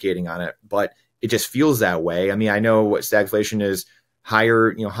pontificating on it, but it just feels that way. I mean, I know what stagflation is: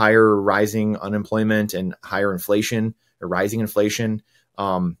 higher rising unemployment and higher inflation, or rising inflation.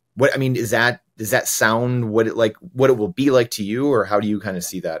 Does that sound what it will be like to you, or how do you kind of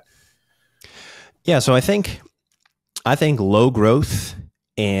see that? Yeah. So I think low growth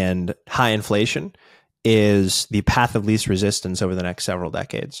and high inflation is the path of least resistance over the next several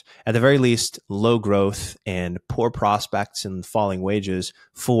decades. At the very least, low growth and poor prospects and falling wages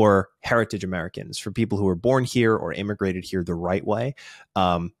for heritage Americans, for people who were born here or immigrated here the right way.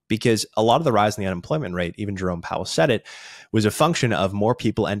 Because a lot of the rise in the unemployment rate, even Jerome Powell said it, was a function of more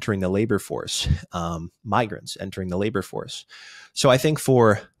people entering the labor force, migrants entering the labor force. So I think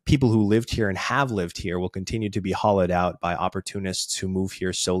for people who lived here and have lived here will continue to be hollowed out by opportunists who move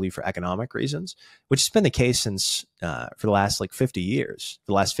here solely for economic reasons, which has been the case since for the last 50 years,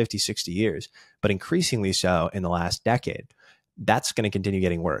 the last 50, 60 years, but increasingly so in the last decade. That's going to continue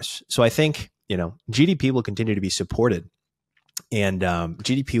getting worse. So I think, GDP will continue to be supported, and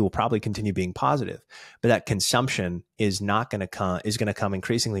GDP will probably continue being positive, but that consumption is going to come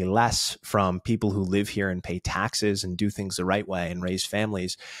increasingly less from people who live here and pay taxes and do things the right way and raise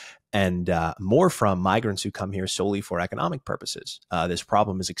families, and more from migrants who come here solely for economic purposes. This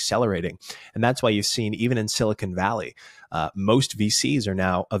problem is accelerating, and that's why you've seen even in Silicon Valley, most VCs are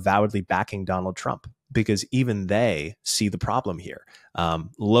now avowedly backing Donald Trump, because even they see the problem here.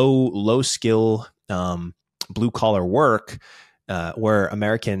 Low skill, blue collar work, where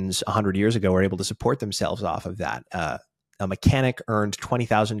Americans 100 years ago were able to support themselves off of that. A mechanic earned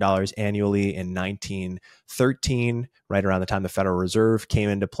 $20,000 annually in 1913, right around the time the Federal Reserve came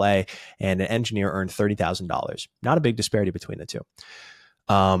into play, and an engineer earned $30,000. Not a big disparity between the two.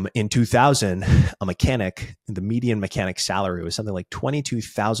 In 2000, a mechanic, the median mechanic salary was something like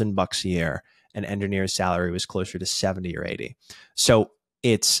 $22,000 a year. An engineer's salary was closer to 70 or 80. So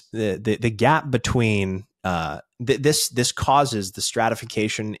it's the gap between this causes the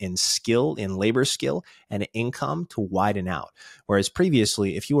stratification in skill, in labor skill and income to widen out. Whereas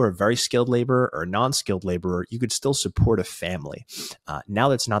previously, if you were a very skilled laborer or a non-skilled laborer, you could still support a family. Now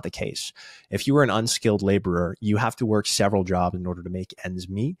that's not the case. If you were an unskilled laborer, you have to work several jobs in order to make ends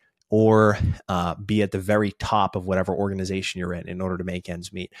meet, or be at the very top of whatever organization you're in order to make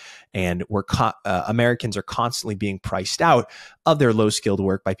ends meet. And Americans are constantly being priced out of their low-skilled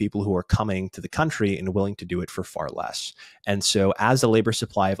work by people who are coming to the country and willing to do it for far less. And so as the labor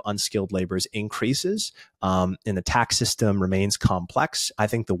supply of unskilled laborers increases, and the tax system remains complex, I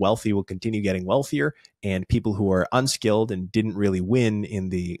think the wealthy will continue getting wealthier, and people who are unskilled and didn't really win in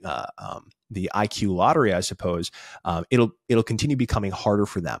the IQ lottery, I suppose, it'll continue becoming harder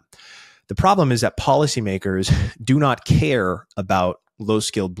for them. The problem is that policymakers do not care about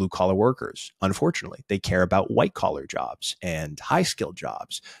low-skilled blue-collar workers. Unfortunately, they care about white-collar jobs and high-skilled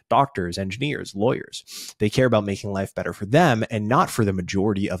jobs, doctors, engineers, lawyers. They care about making life better for them and not for the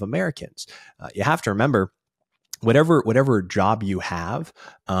majority of Americans. You have to remember, whatever job you have,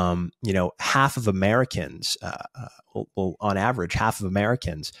 half of Americans, on average, half of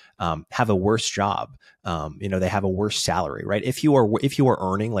Americans have a worse job. They have a worse salary, right? If you are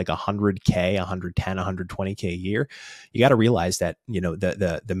earning like $100K, $110, $120K a year, you got to realize that,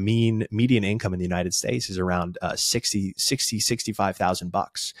 the median income in the United States is around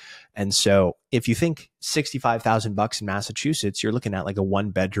 $65,000. And so if you think $65,000 in Massachusetts, you're looking at like a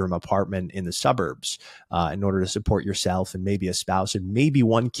 1-bedroom apartment in the suburbs, in order to support yourself and maybe a spouse and maybe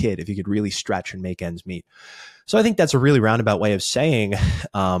one kid if you could really stretch and make ends meet. So I think that's a really roundabout way of saying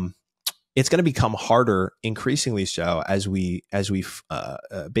it's going to become harder, increasingly so, as we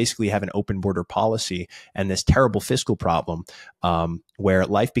basically have an open border policy and this terrible fiscal problem, where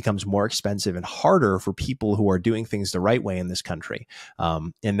life becomes more expensive and harder for people who are doing things the right way in this country.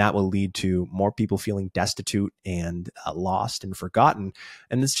 And that will lead to more people feeling destitute and lost and forgotten.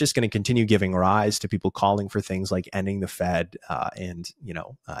 And it's just going to continue giving rise to people calling for things like ending the Fed and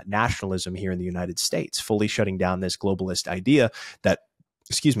nationalism here in the United States, fully shutting down this globalist idea that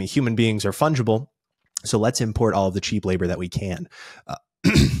human beings are fungible, so let's import all of the cheap labor that we can.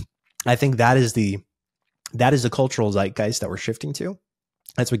 I think that is the cultural zeitgeist that we're shifting to.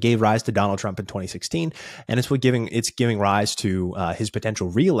 That's what gave rise to Donald Trump in 2016, and it's giving rise to his potential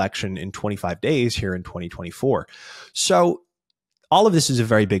re-election in 25 days here in 2024. So all of this is a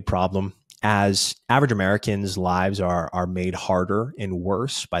very big problem, as average Americans' lives are made harder and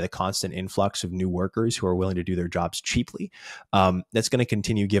worse by the constant influx of new workers who are willing to do their jobs cheaply. That's going to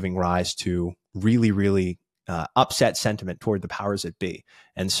continue giving rise to really, really upset sentiment toward the powers that be.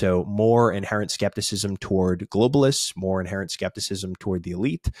 And so more inherent skepticism toward globalists, more inherent skepticism toward the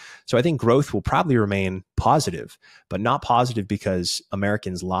elite. So I think growth will probably remain positive, but not positive because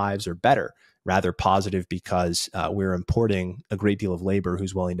Americans' lives are better. rather positive because we're importing a great deal of labor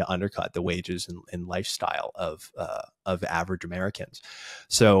who's willing to undercut the wages and lifestyle of average Americans.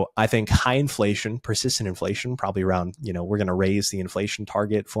 So I think high inflation, persistent inflation, probably around, we're going to raise the inflation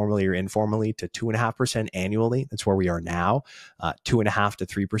target formally or informally to 2.5% annually. That's where we are now, 2.5% to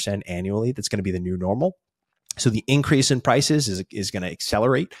 3% annually. That's going to be the new normal. So the increase in prices is going to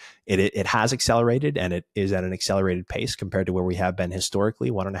accelerate. It has accelerated, and it is at an accelerated pace compared to where we have been historically,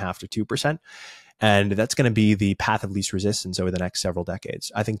 1.5% to 2%. And that's going to be the path of least resistance over the next several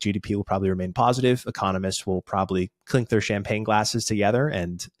decades. I think GDP will probably remain positive. Economists will probably clink their champagne glasses together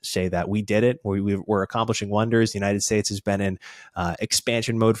and say that we did it. We're accomplishing wonders. The United States has been in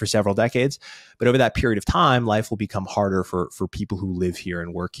expansion mode for several decades. But over that period of time, life will become harder for people who live here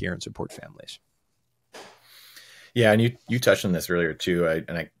and work here and support families. Yeah, and you touched on this earlier too,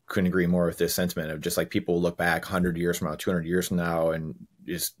 and I couldn't agree more with this sentiment of just like people look back 100 years from now, 200 years from now, and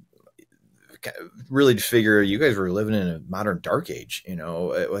just really just figure you guys were living in a modern dark age,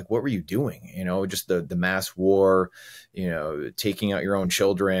 like what were you doing? Just the mass war, taking out your own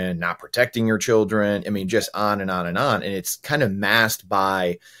children, not protecting your children. I mean, just on and on and on. And it's kind of masked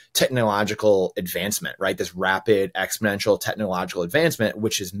by technological advancement, right? This rapid exponential technological advancement,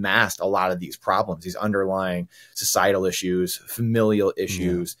 which has masked a lot of these problems, these underlying societal issues, familial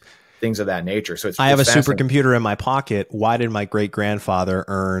issues, things of that nature. So I have a supercomputer in my pocket. Why did my great grandfather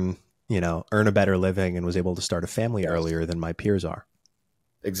earn a better living and was able to start a family earlier than my peers are?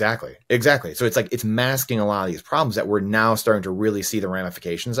 Exactly. So it's like, it's masking a lot of these problems that we're now starting to really see the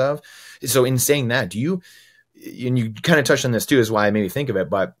ramifications of. So in saying that, and you kind of touched on this too, is why I made me think of it,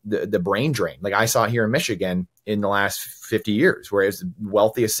 but the brain drain, like I saw here in Michigan in the last 50 years, where it's the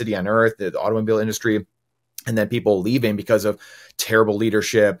wealthiest city on earth, the automobile industry, and then people leaving because of terrible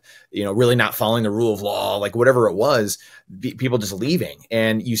leadership, really not following the rule of law, like whatever it was, people just leaving.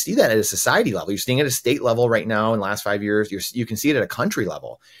 And you see that at a society level. You're seeing it at a state level right now in the last 5 years. You can see it at a country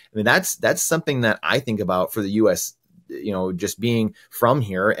level. I mean, that's something that I think about for the U.S., just being from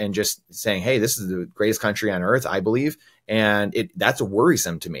here and just saying, hey, this is the greatest country on earth, I believe. And that's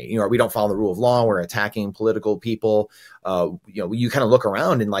worrisome to me. We don't follow the rule of law. We're attacking political people. You kind of look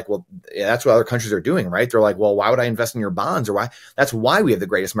around and like, well, yeah, that's what other countries are doing, right? They're like, well, why would I invest in your bonds? Or why? That's why we have the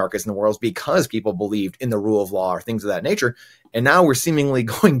greatest markets in the world, is because people believed in the rule of law or things of that nature. And now we're seemingly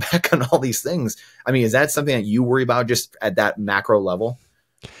going back on all these things. I mean, is that something that you worry about just at that macro level?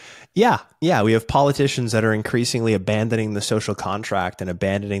 Yeah. We have politicians that are increasingly abandoning the social contract and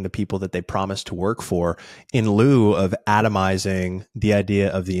abandoning the people that they promised to work for in lieu of atomizing the idea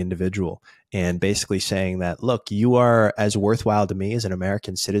of the individual, and basically saying that, look, you are as worthwhile to me as an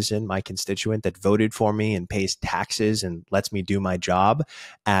American citizen, my constituent that voted for me and pays taxes and lets me do my job,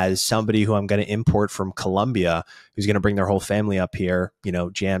 as somebody who I'm going to import from Colombia, who's going to bring their whole family up here,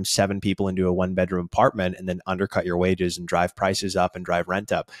 jam 7 people into a 1-bedroom apartment and then undercut your wages and drive prices up and drive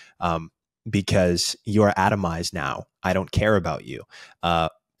rent up, because you are atomized now. I don't care about you.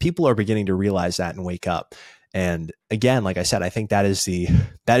 People are beginning to realize that and wake up. And again, like I said, I think that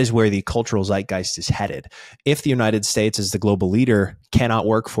is where the cultural zeitgeist is headed. If the United States as the global leader cannot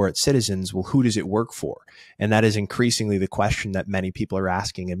work for its citizens, well, who does it work for? And that is increasingly the question that many people are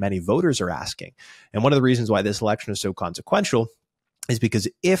asking and many voters are asking. And one of the reasons why this election is so consequential is because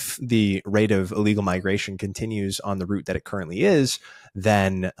if the rate of illegal migration continues on the route that it currently is,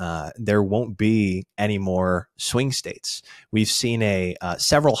 then there won't be any more swing states. We've seen a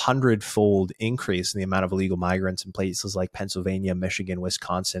several hundred-fold increase in the amount of illegal migrants in places like Pennsylvania, Michigan,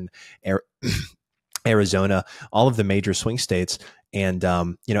 Wisconsin, Arizona, all of the major swing states. And,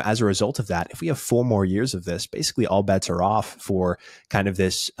 as a result of that, if we have 4 more years of this, basically all bets are off for kind of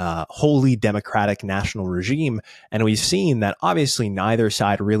this wholly democratic national regime. And we've seen that obviously neither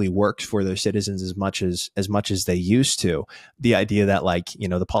side really works for their citizens as much as they used to. The idea that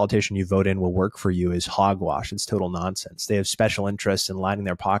the politician you vote in will work for you is hogwash. It's total nonsense. They have special interests, and lining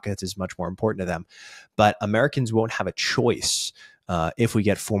their pockets is much more important to them. But Americans won't have a choice if we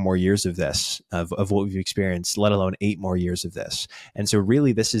get 4 more years of this, of what we've experienced, let alone 8 more years of this. And so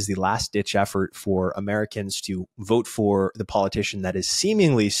really, this is the last ditch effort for Americans to vote for the politician that is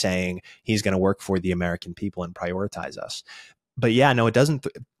seemingly saying he's going to work for the American people and prioritize us. But yeah, no, it doesn't.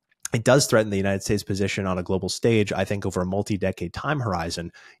 It does threaten the United States' position on a global stage, I think, over a multi-decade time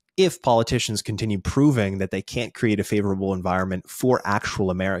horizon, if politicians continue proving that they can't create a favorable environment for actual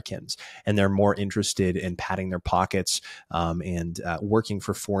Americans, and they're more interested in padding their pockets and working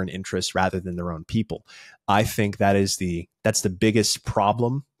for foreign interests rather than their own people. I think that's the biggest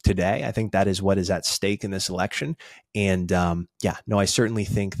problem today. I think that is what is at stake in this election. And I certainly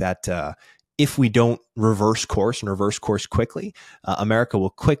think that if we don't reverse course and reverse course quickly, America will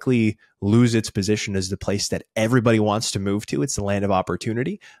quickly lose its position as the place that everybody wants to move to. It's the land of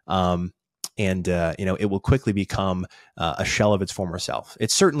opportunity. It will quickly become a shell of its former self.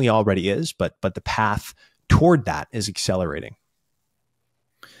 It certainly already is, but the path toward that is accelerating.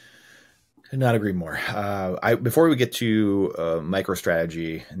 Could not agree more. Before we get to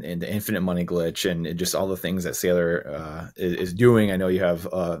MicroStrategy and the infinite money glitch and just all the things that Saylor is doing, I know you have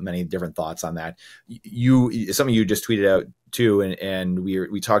many different thoughts on that. Something you just tweeted out too, and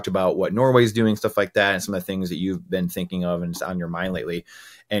we talked about what Norway's doing, stuff like that, and some of the things that you've been thinking of and it's on your mind lately.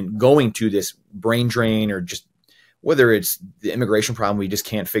 And going to this brain drain, or just whether it's the immigration problem we just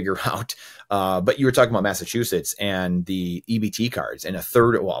can't figure out. But you were talking about Massachusetts and the EBT cards, and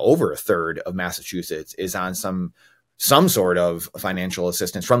over a third of Massachusetts is on some sort of financial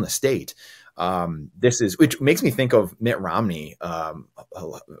assistance from the state. Which makes me think of Mitt Romney,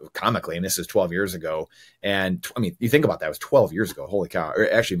 comically, and this is 12 years ago. And I mean, you think about that, it was 12 years ago, holy cow, or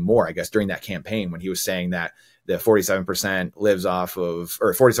actually more, I guess, during that campaign when he was saying that the 47% lives off of,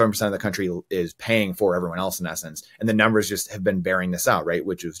 or 47% of the country is paying for everyone else in essence. And the numbers just have been bearing this out, right?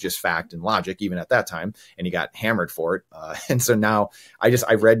 Which was just fact and logic, even at that time. And he got hammered for it. And so now I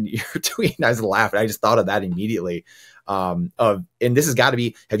read your tweet and I was laughing. I just thought of that immediately. And this has got to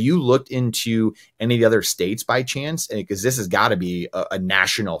be, have you looked into any of the other states by chance? Because this has got to be a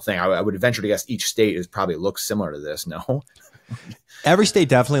national thing. I would venture to guess each state is probably looks similar to this. No? Every state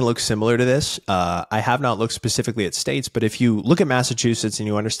definitely looks similar to this. I have not looked specifically at states, but if you look at Massachusetts and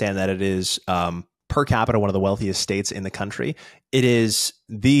you understand that it is per capita one of the wealthiest states in the country, it is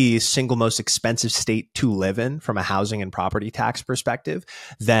the single most expensive state to live in from a housing and property tax perspective,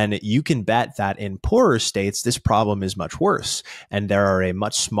 then you can bet that in poorer states, this problem is much worse. And there are a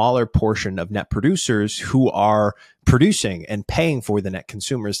much smaller portion of net producers who are producing and paying for the net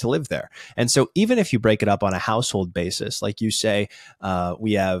consumers to live there. And so even if you break it up on a household basis, like you say,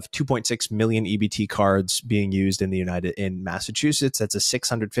 we have 2.6 million EBT cards being used in Massachusetts. That's a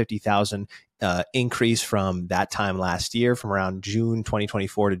 650,000 increase from that time last year, from around June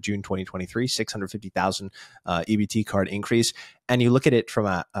 2024 to June 2023, 650,000 EBT card increase. And you look at it from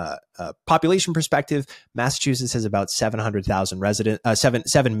a population perspective, Massachusetts has about 700,000 residents,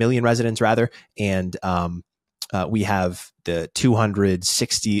 7 million residents rather, and we have the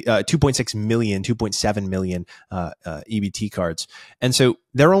 2.6 million, 2.7 million EBT cards. And so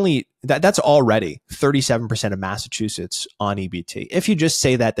they're only, that's already 37% of Massachusetts on EBT. If you just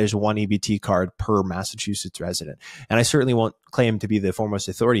say that there's one EBT card per Massachusetts resident, and I certainly won't claim to be the foremost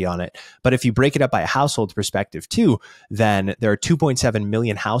authority on it, but if you break it up by a household perspective too, then there are 2.7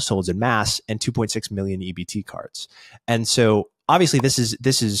 million households in Mass and 2.6 million EBT cards. And so obviously this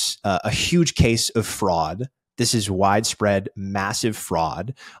is a huge case of fraud. This is widespread, massive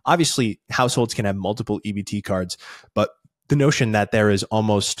fraud. Obviously, households can have multiple EBT cards, but the notion that there is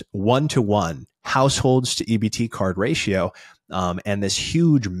almost 1-to-1 households to EBT card ratio and this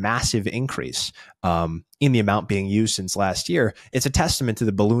huge, massive increase in the amount being used since last year, it's a testament to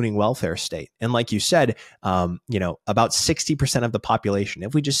the ballooning welfare state. And like you said, about 60% of the population,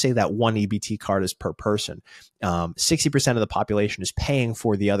 if we just say that one EBT card is per person, 60% of the population is paying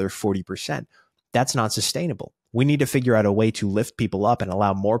for the other 40%. That's not sustainable. We need to figure out a way to lift people up and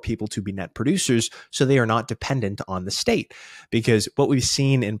allow more people to be net producers so they are not dependent on the state. Because what we've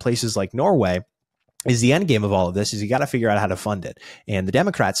seen in places like Norway is the end game of all of this is you got to figure out how to fund it. And the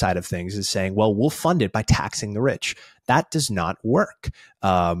Democrat side of things is saying, well, we'll fund it by taxing the rich. That does not work.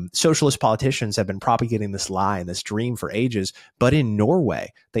 Socialist politicians have been propagating this lie and this dream for ages. But in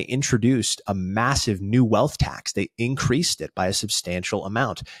Norway, they introduced a massive new wealth tax. They increased it by a substantial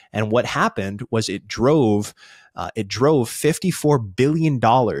amount. And what happened was it drove $54 billion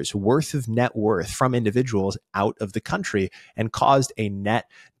worth of net worth from individuals out of the country and caused a net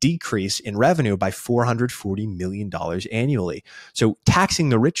decrease in revenue by $440 million annually. So taxing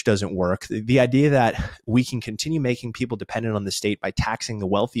the rich doesn't work. The idea that we can continue making people dependent on the state by taxing the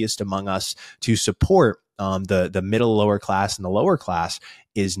wealthiest among us to support the middle, lower class and the lower class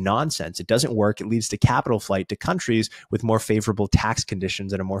is nonsense. It doesn't work. It leads to capital flight to countries with more favorable tax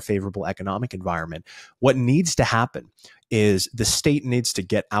conditions and a more favorable economic environment. What needs to happen is the state needs to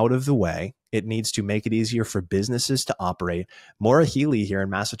get out of the way. It needs to make it easier for businesses to operate. Maura Healey here in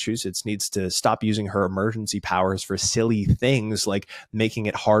Massachusetts needs to stop using her emergency powers for silly things like making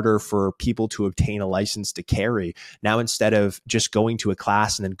it harder for people to obtain a license to carry. Now, instead of just going to a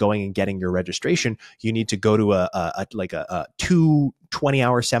class and then going and getting your registration, you need to go to a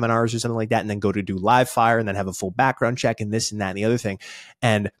 20-hour seminars or something like that, and then go to do live fire and then have a full background check and this and that and the other thing.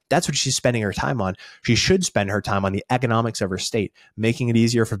 And that's what she's spending her time on. She should spend her time on the economics of her state, making it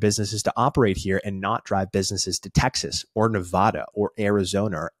easier for businesses to operate here and not drive businesses to Texas or Nevada or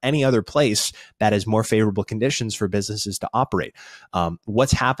Arizona or any other place that has more favorable conditions for businesses to operate.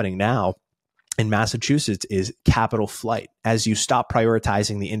 What's happening now in Massachusetts is capital flight. As you stop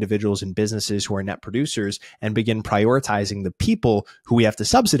prioritizing the individuals and businesses who are net producers and begin prioritizing the people who we have to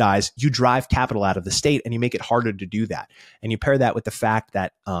subsidize, you drive capital out of the state and you make it harder to do that. And you pair that with the fact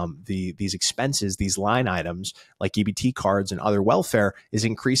that these expenses, these line items like EBT cards and other welfare is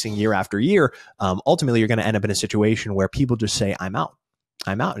increasing year after year. Ultimately, you're going to end up in a situation where people just say, I'm out.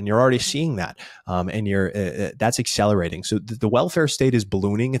 And you're already seeing that, and that's accelerating. So the welfare state is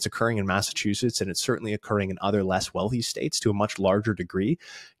ballooning. It's occurring in Massachusetts, and it's certainly occurring in other less wealthy states to a much larger degree.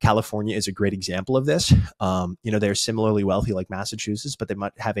 California is a great example of this. They're similarly wealthy like Massachusetts, but they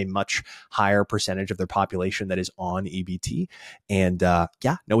might have a much higher percentage of their population that is on EBT. And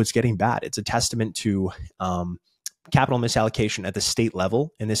it's getting bad. It's a testament to capital misallocation at the state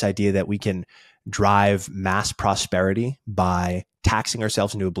level, and this idea that we can drive mass prosperity by taxing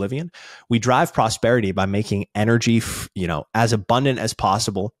ourselves into oblivion. We drive prosperity by making energy, as abundant as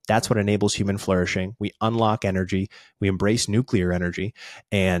possible. That's what enables human flourishing. We unlock energy. We embrace nuclear energy,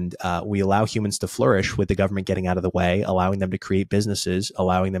 and we allow humans to flourish with the government getting out of the way, allowing them to create businesses,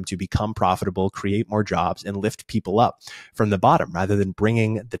 allowing them to become profitable, create more jobs, and lift people up from the bottom rather than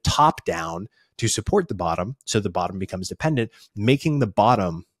bringing the top down to support the bottom. So the bottom becomes dependent, making the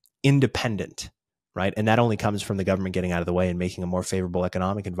bottom independent, right? And that only comes from the government getting out of the way and making a more favorable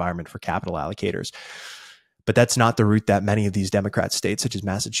economic environment for capital allocators. But that's not the route that many of these Democrat states, such as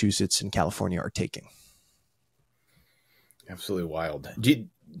Massachusetts and California, are taking. Absolutely wild. Do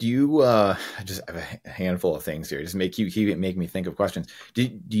you just have a handful of things here? Just make me think of questions.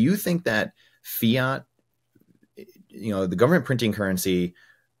 Do you think that fiat, the government printing currency,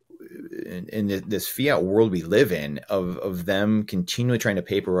 in this fiat world we live in, of them continually trying to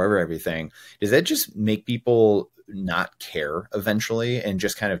paper over everything, does that just make people not care eventually and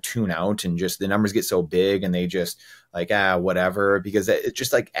just kind of tune out, and just the numbers get so big and they just like, whatever? Because it's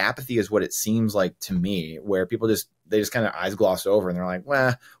just like apathy is what it seems like to me, where people they just kind of eyes gloss over and they're like,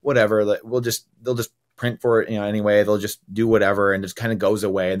 well, whatever, they'll just print for it, anyway, they'll just do whatever, and just kind of goes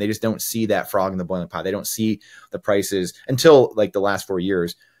away, and they just don't see that frog in the boiling pot. They don't see the prices until like the last 4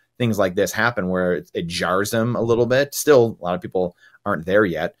 years. Things like this happen where it jars them a little bit. Still, a lot of people aren't there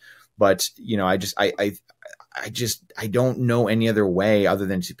yet, but I don't know any other way other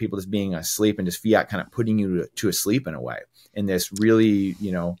than people just being asleep and just fiat kind of putting you to a sleep in a way. In this really,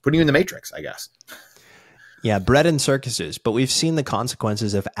 putting you in the matrix, I guess. Yeah, bread and circuses, but we've seen the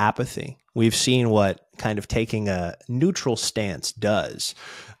consequences of apathy. We've seen what kind of taking a neutral stance does.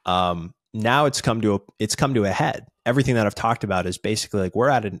 Now it's come to a head. Everything that I've talked about is basically like we're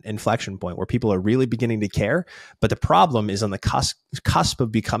at an inflection point where people are really beginning to care, but the problem is on the cusp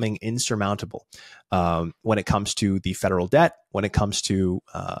of becoming insurmountable when it comes to the federal debt, when it comes to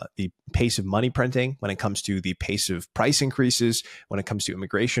the pace of money printing, when it comes to the pace of price increases, when it comes to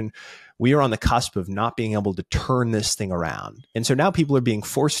immigration. We are on the cusp of not being able to turn this thing around. And so now people are being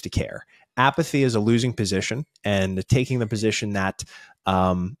forced to care. Apathy is a losing position, and taking the position that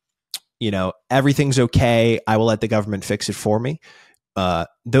everything's okay, I will let the government fix it for me.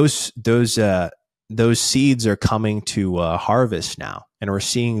 Those seeds are coming to harvest now, and we're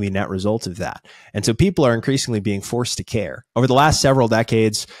seeing the net result of that. And so people are increasingly being forced to care. Over the last several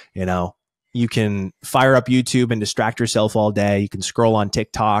decades, you can fire up YouTube and distract yourself all day. You can scroll on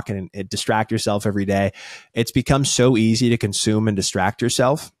TikTok and distract yourself every day. It's become so easy to consume and distract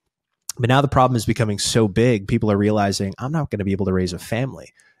yourself. But now the problem is becoming so big, people are realizing, I'm not going to be able to raise a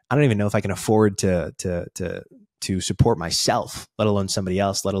family. I don't even know if I can afford to support myself, let alone somebody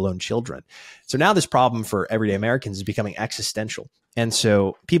else, let alone children. So now this problem for everyday Americans is becoming existential. And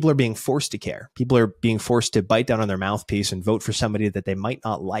so people are being forced to care. People are being forced to bite down on their mouthpiece and vote for somebody that they might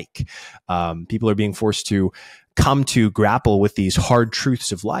not like. People are being forced to come to grapple with these hard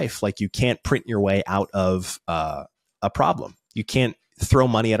truths of life. Like you can't print your way out of a problem. You can't throw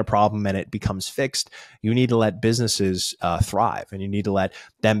money at a problem and it becomes fixed. You need to let businesses thrive, and you need to let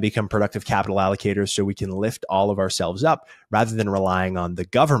them become productive capital allocators so we can lift all of ourselves up rather than relying on the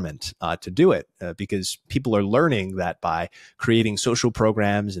government to do it, because people are learning that by creating social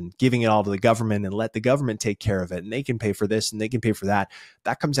programs and giving it all to the government and let the government take care of it, and they can pay for this and they can pay for that,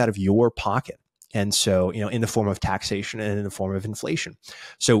 that comes out of your pocket. And so, in the form of taxation and in the form of inflation.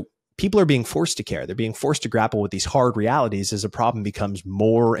 So people are being forced to care. They're being forced to grapple with these hard realities as a problem becomes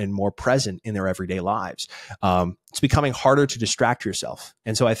more and more present in their everyday lives. It's becoming harder to distract yourself.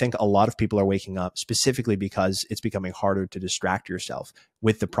 And so I think a lot of people are waking up specifically because it's becoming harder to distract yourself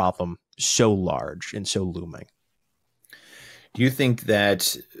with the problem so large and so looming. Do you think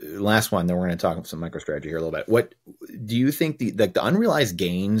that, last one, then we're going to talk some MicroStrategy here a little bit. What do you think the unrealized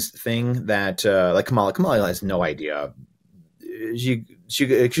gains thing that, like Kamala has no idea. She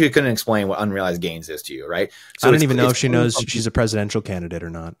couldn't explain what unrealized gains is to you, right? So I don't even know if she knows she's a presidential candidate or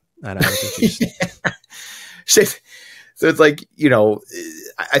not. I don't think she's... So it's like, you know,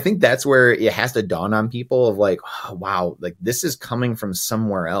 I think that's where it has to dawn on people of like, oh, wow, like this is coming from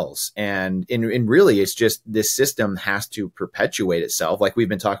somewhere else. And really, it's just this system has to perpetuate itself, like we've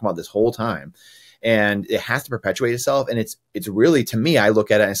been talking about this whole time. And it has to perpetuate itself. And it's really, to me, I look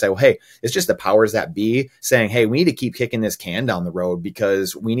at it and say, well, hey, it's just the powers that be saying, hey, we need to keep kicking this can down the road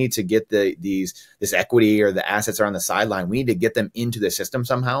because we need to get this equity or the assets are on the sideline. We need to get them into the system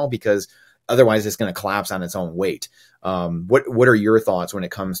somehow, because otherwise it's going to collapse on its own weight. What are your thoughts when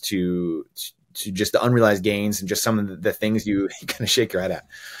it comes to just the unrealized gains and just some of the things you kind of shake your head at?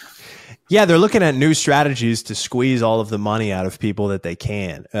 Yeah, they're looking at new strategies to squeeze all of the money out of people that they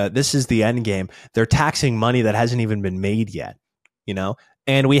can. This is the end game. They're taxing money that hasn't even been made yet, you know?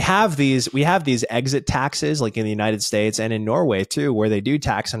 And we have these exit taxes, like in the United States and in Norway too, where they do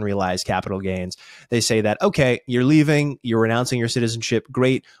tax unrealized capital gains. They say that, okay, you're leaving, you're renouncing your citizenship.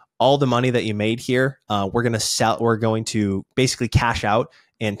 Great. All the money that you made here, we're going to basically cash out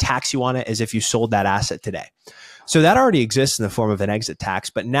and tax you on it as if you sold that asset today. So that already exists in the form of an exit tax.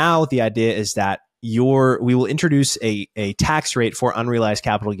 But now the idea is that we will introduce a tax rate for unrealized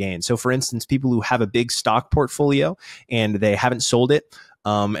capital gains. So for instance, people who have a big stock portfolio and they haven't sold it,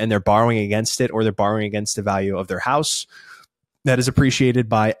 and they're borrowing against it, or they're borrowing against the value of their house that is appreciated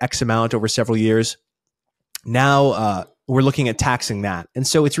by X amount over several years. Now, we're looking at taxing that. And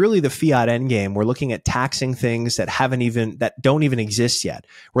so it's really the fiat endgame. We're looking at taxing things that don't even exist yet.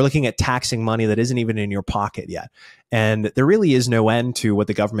 We're looking at taxing money that isn't even in your pocket yet. And there really is no end to what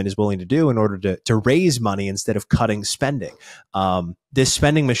the government is willing to do in order to raise money instead of cutting spending. This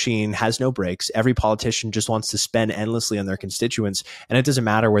spending machine has no brakes. Every politician just wants to spend endlessly on their constituents, and it doesn't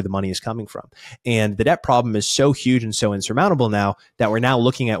matter where the money is coming from. And the debt problem is so huge and so insurmountable now that we're now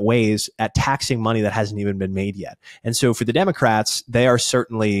looking at ways at taxing money that hasn't even been made yet. And so for the Democrats, they are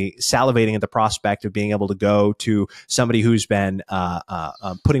certainly salivating at the prospect of being able to go to somebody who's been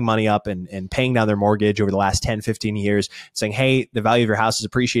putting money up and paying down their mortgage over the last 10, 15 years, saying, hey, the value of your house is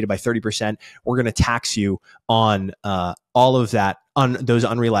appreciated by 30%. We're going to tax you on all of that, on those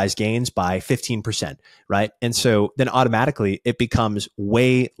unrealized gains by 15%, right? And so then automatically it becomes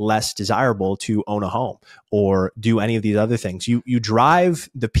way less desirable to own a home or do any of these other things. You drive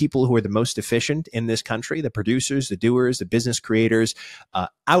the people who are the most efficient in this country, the producers, the doers, the business creators,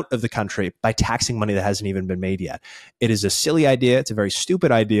 out of the country by taxing money that hasn't even been made yet. It is a silly idea. It's a very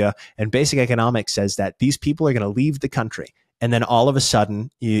stupid idea. And basic economics says that these people are going to leave the country. And then all of a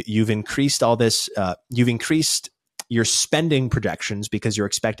sudden you've increased all this, you've increased your spending projections because you're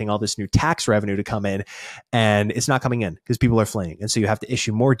expecting all this new tax revenue to come in, and it's not coming in because people are fleeing. And so you have to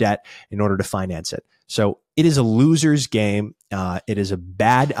issue more debt in order to finance it. So it is a loser's game. It is a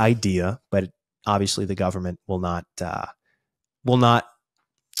bad idea, but obviously the government will not,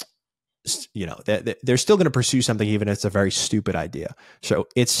 you know, they're still going to pursue something even if it's a very stupid idea. So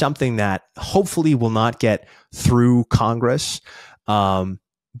it's something that hopefully will not get through Congress.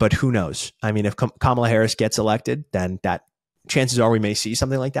 But who knows? I mean, if Kamala Harris gets elected, then that chances are we may see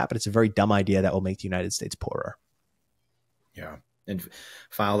something like that. But it's a very dumb idea that will make the United States poorer. Yeah, and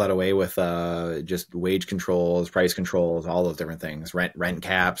file that away with just wage controls, price controls, all those different things, rent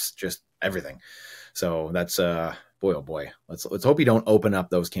caps, just everything. So that's boy, oh boy. Let's hope you don't open up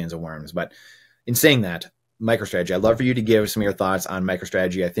those cans of worms. But in saying that, MicroStrategy, I'd love for you to give some of your thoughts on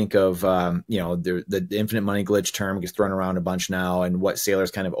MicroStrategy. I think of, you know, the infinite money glitch term gets thrown around a bunch now, and what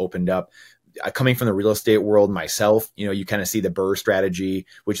Saylor's kind of opened up. Coming from the real estate world myself, you know, you kind of see the Burr strategy,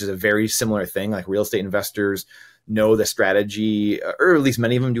 which is a very similar thing. Like real estate investors know the strategy, or at least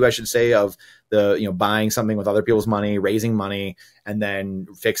many of them do, I should say, of the, you know, buying something with other people's money, raising money, and then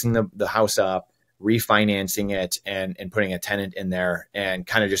fixing the house up, refinancing it and putting a tenant in there and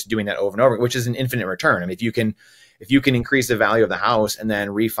kind of just doing that over and over, which is an infinite return. I mean, if you can increase the value of the house and then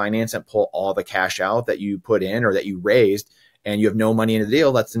refinance and pull all the cash out that you put in or that you raised and you have no money in the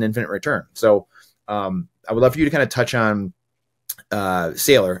deal, that's an infinite return. So I would love for you to kind of touch on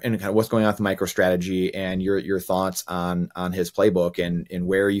Saylor and kind of what's going on with MicroStrategy and your thoughts on his playbook and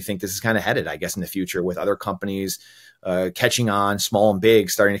where you think this is kind of headed, I guess, in the future with other companies catching on, small and big,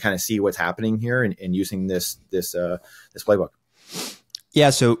 starting to kind of see what's happening here and using this playbook.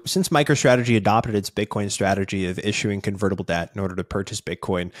 Yeah, so since MicroStrategy adopted its Bitcoin strategy of issuing convertible debt in order to purchase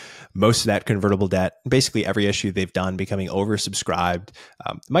Bitcoin, most of that convertible debt, basically every issue they've done becoming oversubscribed.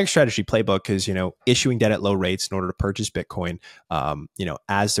 The MicroStrategy playbook is, issuing debt at low rates in order to purchase Bitcoin,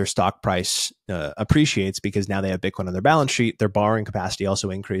 as their stock price appreciates, because now they have Bitcoin on their balance sheet, their borrowing capacity also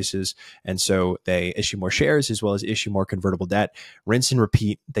increases. And so they issue more shares as well as issue more convertible debt. Rinse and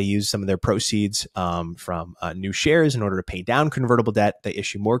repeat. They use some of their proceeds from new shares in order to pay down convertible debt. They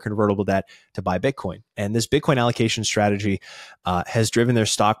issue more convertible debt to buy Bitcoin. And this Bitcoin allocation strategy has driven their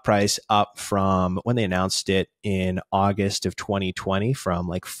stock price up from when they announced it in August of 2020 from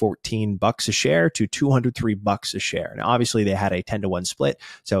like $14 a share to $203 a share. Now, obviously, they had a 10-to-1 split,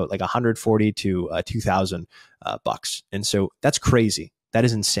 so like 140 to 2,000 bucks. And so that's crazy. That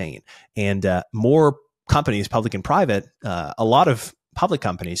is insane. And more companies, public and private, a lot of public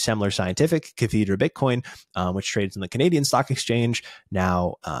companies, Semler Scientific, Cathedra Bitcoin, which trades on the Canadian Stock Exchange,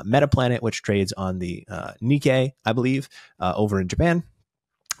 now Metaplanet, which trades on the Nikkei, I believe, over in Japan.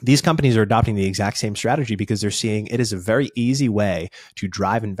 These companies are adopting the exact same strategy because they're seeing it is a very easy way to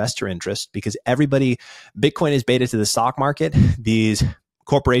drive investor interest because Bitcoin is beta to the stock market. These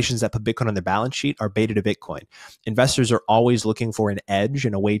corporations that put Bitcoin on their balance sheet are beta to Bitcoin. Investors are always looking for an edge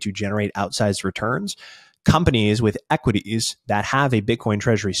and a way to generate outsized returns. Companies with equities that have a Bitcoin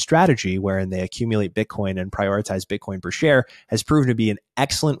treasury strategy wherein they accumulate Bitcoin and prioritize Bitcoin per share has proven to be an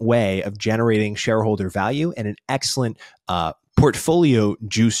excellent way of generating shareholder value and an excellent portfolio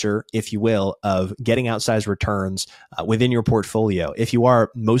juicer, if you will, of getting outsized returns within your portfolio. If you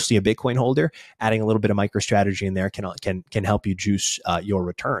are mostly a Bitcoin holder, adding a little bit of MicroStrategy in there can help you juice your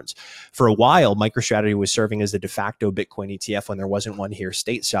returns. For a while, MicroStrategy was serving as the de facto Bitcoin ETF when there wasn't one here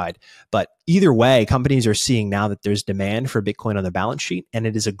stateside. But either way, companies are seeing now that there's demand for Bitcoin on the balance sheet, and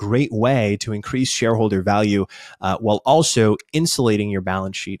it is a great way to increase shareholder value while also insulating your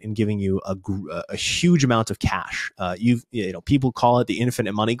balance sheet and giving you a huge amount of cash. People call it the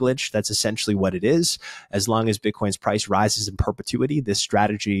infinite money glitch. That's essentially what it is. As long as Bitcoin's price rises in perpetuity, this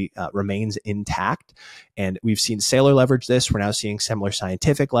strategy remains intact. And we've seen Saylor leverage this. We're now seeing Semler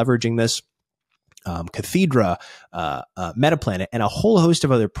Scientific leveraging this. Cathedra, Metaplanet, and a whole host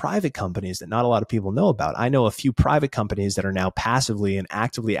of other private companies that not a lot of people know about. I know a few private companies that are now passively and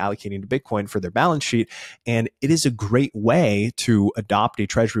actively allocating to Bitcoin for their balance sheet, and it is a great way to adopt a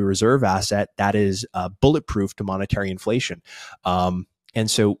treasury reserve asset that is bulletproof to monetary inflation. And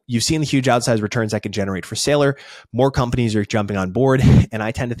so you've seen the huge outsized returns that can generate for Saylor. More companies are jumping on board. And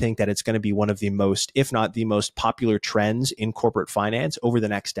I tend to think that it's going to be one of the most, if not the most popular trends in corporate finance over the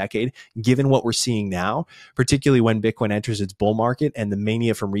next decade, given what we're seeing now, particularly when Bitcoin enters its bull market and the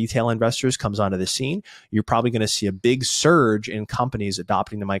mania from retail investors comes onto the scene. You're probably going to see a big surge in companies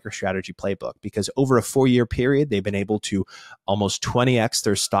adopting the MicroStrategy playbook because over a 4-year period, they've been able to almost 20x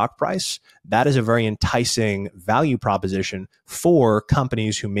their stock price. That is a very enticing value proposition for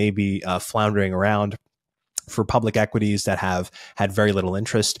companies who may be floundering around, for public equities that have had very little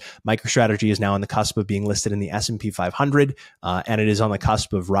interest. MicroStrategy is now on the cusp of being listed in the S&P 500, and it is on the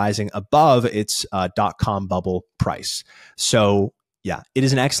cusp of rising above its .com bubble price. So yeah, it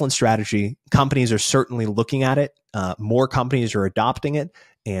is an excellent strategy. Companies are certainly looking at it. More companies are adopting it,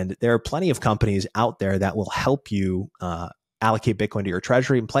 and there are plenty of companies out there that will help you allocate Bitcoin to your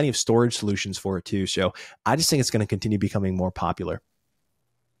treasury and plenty of storage solutions for it too. So I just think it's going to continue becoming more popular.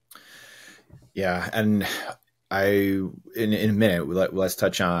 Yeah. And in a minute, let's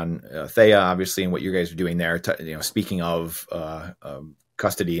touch on Thea, obviously, and what you guys are doing there, speaking of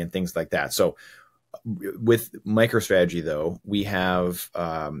custody and things like that. So with MicroStrategy, though, we have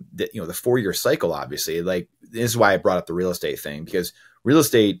the 4-year cycle, obviously. Like, this is why I brought up the real estate thing, because real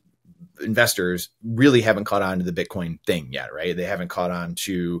estate investors really haven't caught on to the Bitcoin thing yet, right? They haven't caught on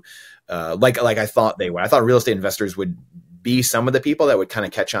to like I thought they would. I thought real estate investors would be some of the people that would kind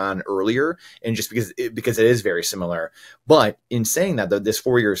of catch on earlier, and just because it is very similar. But in saying that, this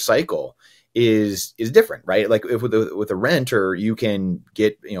 4-year cycle is different, right? Like if with a renter, you can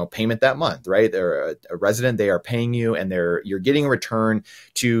get payment that month, right? They're a resident, they are paying you, and you're getting a return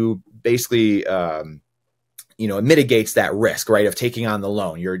to basically it mitigates that risk, right, of taking on the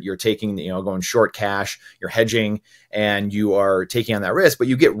loan. You're taking, going short cash, you're hedging, and you are taking on that risk, but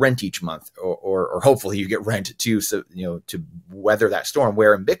you get rent each month, or hopefully you get rent to weather that storm.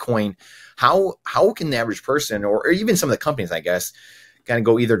 Where in Bitcoin, how can the average person, or even some of the companies, I guess, kind of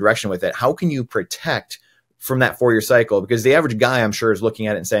go either direction with it? How can you protect from that 4-year cycle, because the average guy, I'm sure, is looking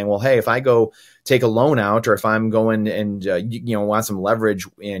at it and saying, well, hey, if I go take a loan out, or if I'm going and, want some leverage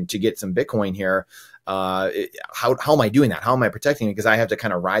and to get some Bitcoin here, how am I doing that? How am I protecting it? Because I have to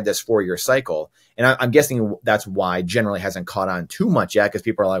kind of ride this 4-year cycle. And I'm guessing that's why generally hasn't caught on too much yet, because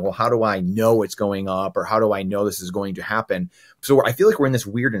people are like, well, how do I know it's going up, or how do I know this is going to happen? So I feel like we're in this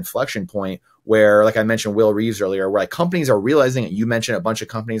weird inflection point where, like I mentioned Will Reeves earlier, where like companies are realizing, you mentioned a bunch of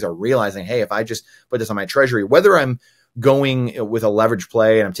companies are realizing, hey, if I just put this on my treasury, whether I'm going with a leverage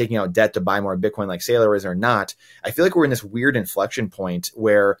play and I'm taking out debt to buy more Bitcoin like Saylor is or not, I feel like we're in this weird inflection point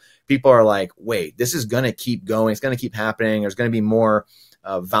where people are like, wait, this is going to keep going. It's going to keep happening. There's going to be more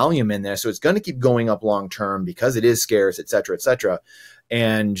volume in this. So it's going to keep going up long term because it is scarce, et cetera, et cetera.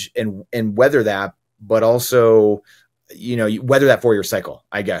 And weather that, but also, weather that 4-year cycle,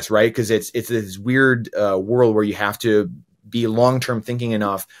 I guess, right? Because it's this weird world where you have to be long-term thinking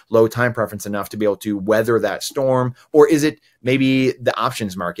enough, low time preference enough to be able to weather that storm? Or is it maybe the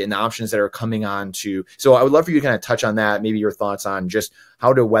options market and the options that are coming on to? So I would love for you to kind of touch on that, maybe your thoughts on just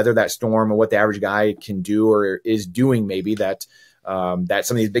how to weather that storm and what the average guy can do or is doing, maybe that that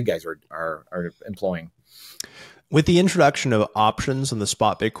some of these big guys are employing. With the introduction of options on the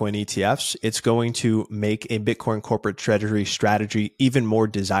spot Bitcoin ETFs, it's going to make a Bitcoin corporate treasury strategy even more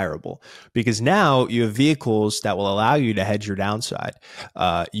desirable, because now you have vehicles that will allow you to hedge your downside.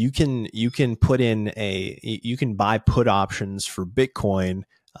 You can buy put options for Bitcoin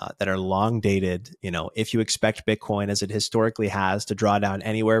that are long dated. If you expect Bitcoin, as it historically has, to draw down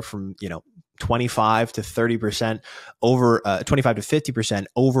anywhere from 25 to 30% over 25 to 50%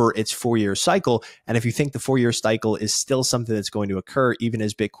 over its 4-year cycle. And if you think the 4-year cycle is still something that's going to occur even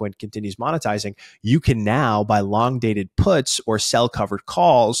as Bitcoin continues monetizing, you can now buy long dated puts or sell covered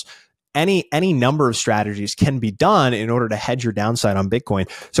calls. Any number of strategies can be done in order to hedge your downside on Bitcoin.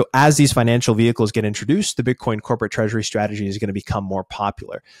 So as these financial vehicles get introduced, the Bitcoin corporate treasury strategy is going to become more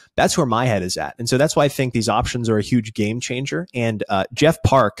popular. That's where my head is at. And so that's why I think these options are a huge game changer. And Jeff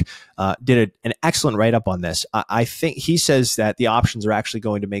Park did an excellent write-up on this. I think he says that the options are actually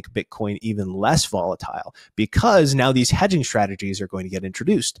going to make Bitcoin even less volatile because now these hedging strategies are going to get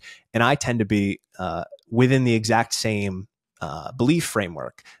introduced. And I tend to be within the exact same belief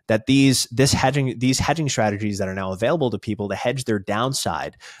framework that these hedging strategies that are now available to people to hedge their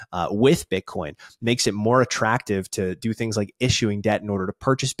downside with Bitcoin makes it more attractive to do things like issuing debt in order to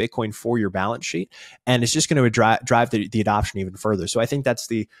purchase Bitcoin for your balance sheet, and it's just going to drive the adoption even further. So I think that's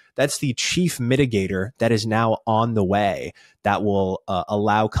the chief mitigator that is now on the way that will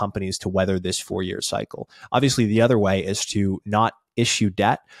allow companies to weather this 4-year cycle. Obviously, the other way is to not issue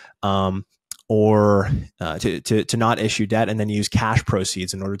debt. Or to not issue debt and then use cash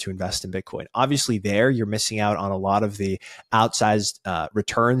proceeds in order to invest in Bitcoin. Obviously, you're missing out on a lot of the outsized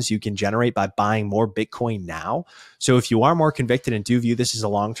returns you can generate by buying more Bitcoin now. So if you are more convicted and do view this as a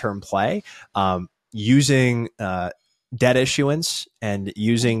long-term play, using debt issuance and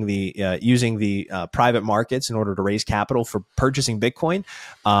using the private markets in order to raise capital for purchasing Bitcoin,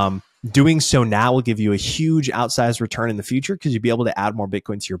 doing so now will give you a huge outsized return in the future because you'll be able to add more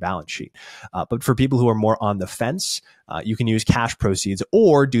Bitcoin to your balance sheet. But for people who are more on the fence, you can use cash proceeds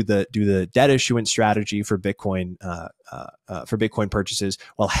or do the debt issuance strategy for Bitcoin purchases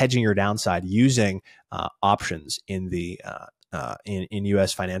while hedging your downside using options in the in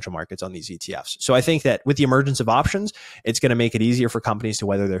U.S. financial markets on these ETFs. So I think that with the emergence of options, it's going to make it easier for companies to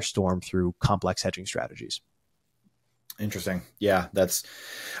weather their storm through complex hedging strategies. Interesting. Yeah,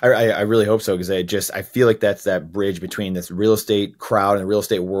 I really hope so, because I feel like that's that bridge between this real estate crowd and the real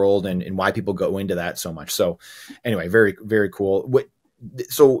estate world and why people go into that so much. So anyway, very, very cool.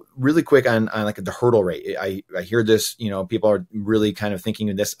 So really quick on like the hurdle rate. I hear this, people are really kind of thinking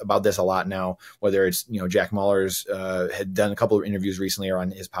about this a lot now, whether it's, Jack Muller's had done a couple of interviews recently or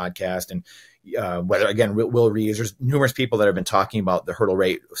on his podcast, and whether, again, Will Reeves, there's numerous people that have been talking about the hurdle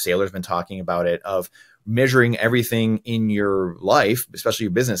rate. Saylor's been talking about it, of measuring everything in your life, especially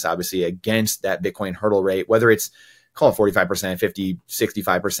your business, obviously, against that Bitcoin hurdle rate, whether it's, call it 45%, 50,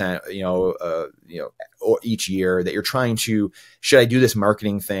 65%, or each year that you're trying to, should I do this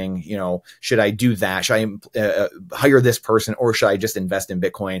marketing thing? Should I do that? Should I hire this person, or should I just invest in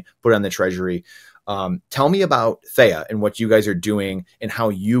Bitcoin, put it on the treasury? Tell me about Thea and what you guys are doing and how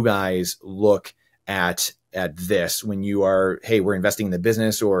you guys look at this when you are, hey, we're investing in the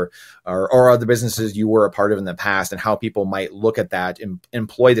business or other businesses you were a part of in the past, and how people might look at that and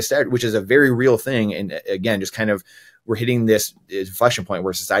employ this, which is a very real thing. And again, just kind of, we're hitting this inflection point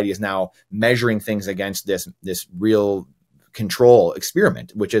where society is now measuring things against this real control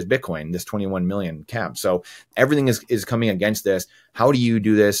experiment, which is Bitcoin, this 21 million cap. So everything is coming against this. How do you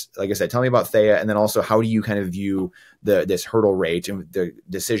do this? Like I said, tell me about Thea, and then also how do you kind of view this hurdle rate and the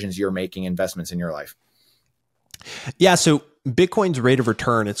decisions you're making, investments in your life? Yeah, so Bitcoin's rate of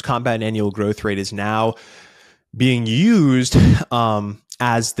return, its compound annual growth rate, is now being used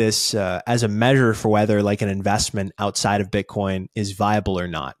as a measure for whether like an investment outside of Bitcoin is viable or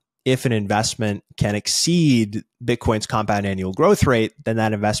not. If an investment can exceed Bitcoin's compound annual growth rate, then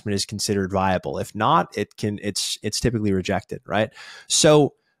that investment is considered viable. If not, it's typically rejected, right?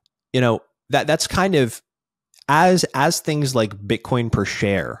 So, that's kind of as things like Bitcoin per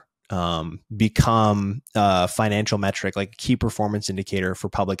share become a financial metric, like a key performance indicator for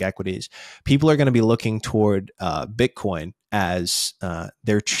public equities, people are going to be looking toward Bitcoin as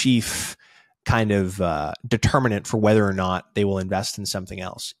their chief kind of determinant for whether or not they will invest in something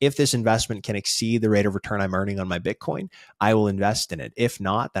else. If this investment can exceed the rate of return I'm earning on my Bitcoin, I will invest in it. If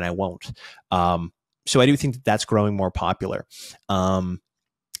not, then I won't. So I do think that that's growing more popular. And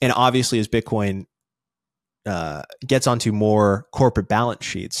obviously, as Bitcoin gets onto more corporate balance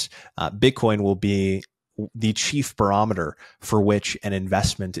sheets, Bitcoin will be the chief barometer for which an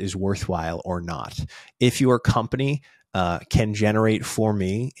investment is worthwhile or not. If your company can generate for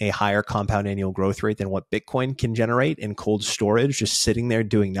me a higher compound annual growth rate than what Bitcoin can generate in cold storage, just sitting there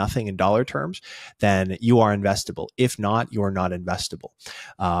doing nothing in dollar terms, then you are investable. If not, you are not investable.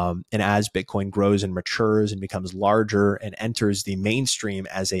 And as Bitcoin grows and matures and becomes larger and enters the mainstream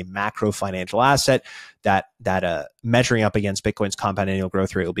as a macro financial asset, that measuring up against Bitcoin's compound annual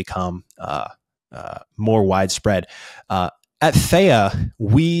growth rate will become more widespread. At Thea,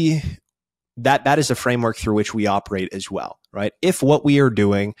 that is a framework through which we operate as well, right? If what we are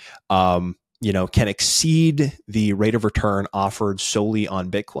doing, can exceed the rate of return offered solely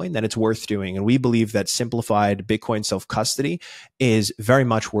on Bitcoin, then it's worth doing. And we believe that simplified Bitcoin self-custody is very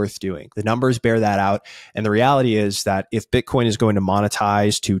much worth doing. The numbers bear that out. And the reality is that if Bitcoin is going to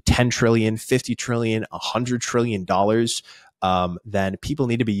monetize to 10 trillion, 50 trillion, $100 trillion, then people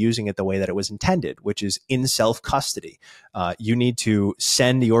need to be using it the way that it was intended, which is in self-custody. You need to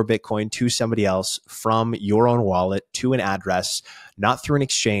send your Bitcoin to somebody else from your own wallet to an address, not through an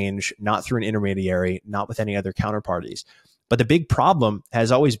exchange, not through an intermediary, not with any other counterparties. But the big problem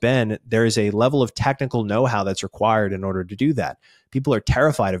has always been there is a level of technical know-how that's required in order to do that. People are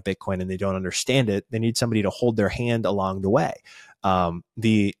terrified of Bitcoin and they don't understand it. They need somebody to hold their hand along the way.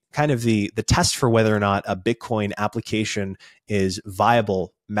 The test for whether or not a Bitcoin application is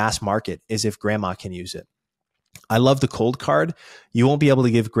viable mass market is if grandma can use it. I love the cold card. You won't be able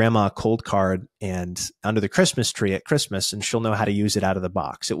to give grandma a cold card and under the Christmas tree at Christmas, and she'll know how to use it out of the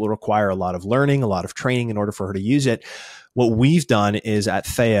box. It will require a lot of learning, a lot of training in order for her to use it. What we've done is at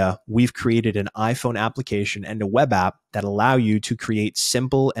Thea, we've created an iPhone application and a web app that allow you to create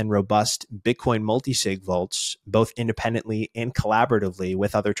simple and robust Bitcoin multi-sig vaults, both independently and collaboratively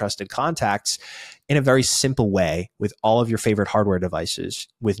with other trusted contacts in a very simple way with all of your favorite hardware devices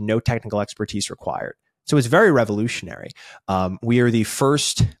with no technical expertise required. So it's very revolutionary. We are the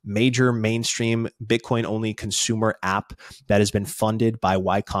first major mainstream Bitcoin-only consumer app that has been funded by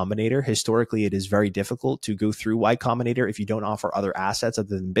Y Combinator. Historically, it is very difficult to go through Y Combinator if you don't offer other assets other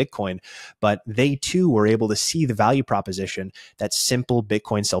than Bitcoin. But they too were able to see the value proposition that simple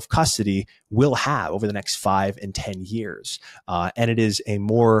Bitcoin self-custody will have over the next 5 and 10 years. And it is a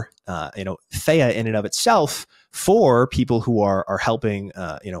more, Thea in and of itself, for people who are helping,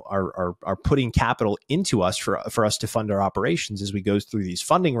 are putting capital into us for us to fund our operations as we go through these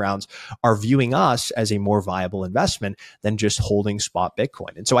funding rounds, are viewing us as a more viable investment than just holding spot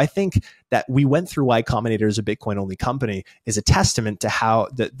Bitcoin. And so I think that we went through Y Combinator as a Bitcoin only company is a testament to how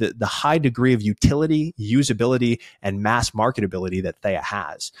the high degree of utility, usability, and mass marketability that Thea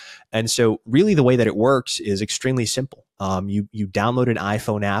has. And so really the way that it works is extremely simple. You download an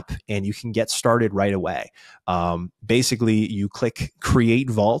iPhone app and you can get started right away. Basically, you click Create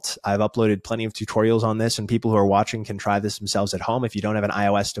Vault. I've uploaded plenty of tutorials on this, and people who are watching can try this themselves at home. If you don't have an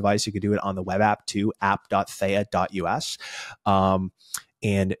iOS device, you could do it on the web app too, app.thea.us.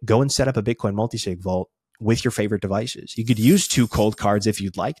 And go and set up a Bitcoin multisig vault with your favorite devices. You could use 2 cold cards if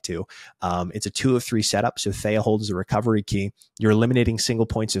you'd like to. It's a 2 of 3 setup, so Thea holds a recovery key. You're eliminating single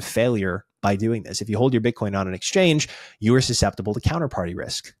points of failure by doing this. If you hold your Bitcoin on an exchange, you are susceptible to counterparty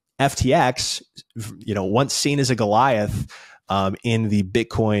risk. FTX, once seen as a Goliath in the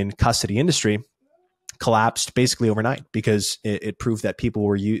Bitcoin custody industry, collapsed basically overnight because it proved that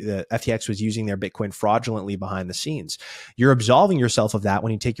FTX was using their Bitcoin fraudulently behind the scenes. You're absolving yourself of that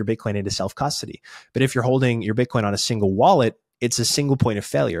when you take your Bitcoin into self-custody. But if you're holding your Bitcoin on a single wallet, it's a single point of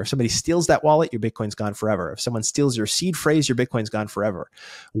failure. If somebody steals that wallet, your Bitcoin's gone forever. If someone steals your seed phrase, your Bitcoin's gone forever.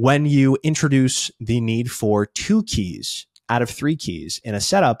 When you introduce the need for 2 keys out of 3 keys in a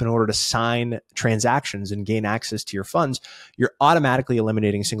setup in order to sign transactions and gain access to your funds, you're automatically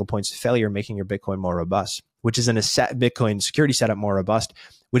eliminating single points of failure, making your Bitcoin more robust, which is Bitcoin security setup more robust,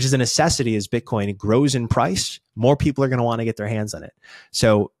 which is a necessity as Bitcoin grows in price. More people are going to want to get their hands on it.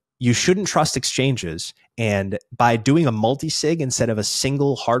 So you shouldn't trust exchanges. And by doing a multi-sig instead of a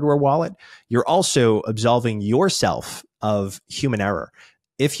single hardware wallet, you're also absolving yourself of human error.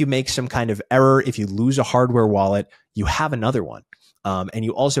 If you make some kind of error, if you lose a hardware wallet, you have another one. And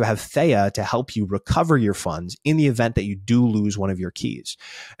you also have Theia to help you recover your funds in the event that you do lose one of your keys.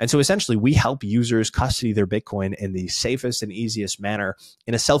 And so essentially, we help users custody their Bitcoin in the safest and easiest manner,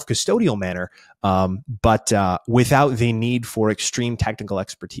 in a self-custodial manner, but without the need for extreme technical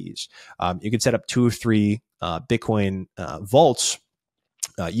expertise. You could set up 2 or 3 Bitcoin vaults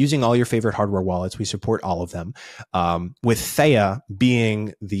using all your favorite hardware wallets. We support all of them, with Theia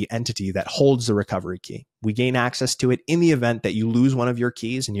being the entity that holds the recovery key. We gain access to it in the event that you lose one of your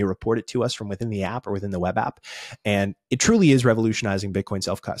keys and you report it to us from within the app or within the web app. And it truly is revolutionizing Bitcoin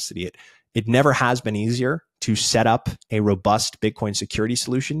self-custody. It never has been easier to set up a robust Bitcoin security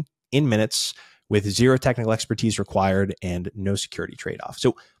solution in minutes with 0 technical expertise required and no security trade-off.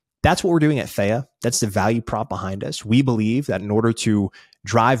 So that's what we're doing at Theia. That's the value prop behind us. We believe that in order to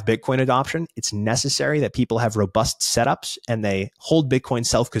drive Bitcoin adoption, it's necessary that people have robust setups and they hold Bitcoin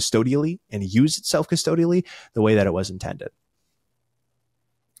self-custodially and use it self-custodially the way that it was intended.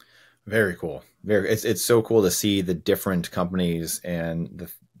 Very cool. It's so cool to see the different companies and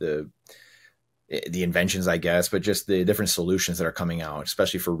the inventions, I guess, but just the different solutions that are coming out,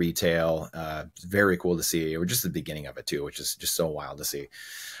 especially for retail. It's very cool to see. We're just at the beginning of it too, which is just so wild to see.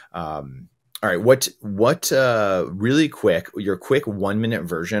 All right. What really quick, your quick 1-minute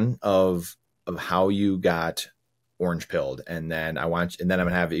version of how you got orange pilled. And then I'm going to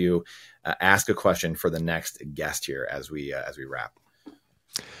have you ask a question for the next guest here as we wrap.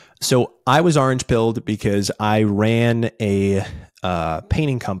 So I was orange pilled because I ran a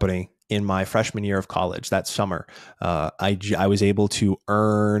painting company in my freshman year of college that summer. I was able to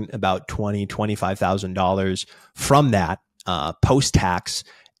earn about $25,000 from that post-tax,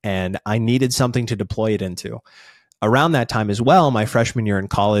 and I needed something to deploy it into. Around that time as well, my freshman year in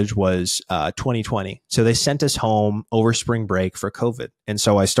college was 2020. So they sent us home over spring break for COVID. And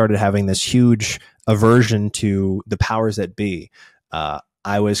so I started having this huge aversion to the powers that be.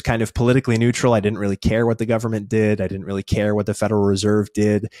 I was kind of politically neutral. I didn't really care what the government did. I didn't really care what the Federal Reserve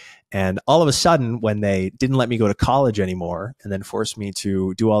did. And all of a sudden, when they didn't let me go to college anymore and then forced me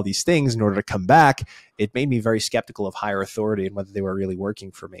to do all these things in order to come back, it made me very skeptical of higher authority and whether they were really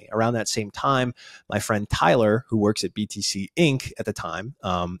working for me. Around that same time, my friend Tyler, who works at BTC Inc. at the time,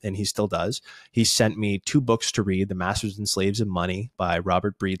 and he still does, he sent me 2 books to read, The Masters and Slaves of Money by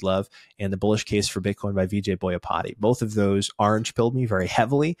Robert Breedlove and The Bullish Case for Bitcoin by Vijay Boyapati. Both of those orange pilled me very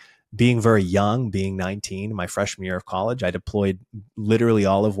heavily. Being very young, being 19, my freshman year of college, I deployed literally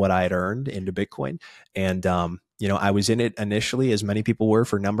all of what I had earned into Bitcoin. And, I was in it initially, as many people were,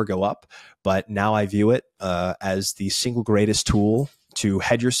 for number go up, but now I view it as the single greatest tool to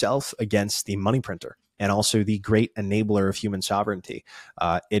hedge yourself against the money printer and also the great enabler of human sovereignty.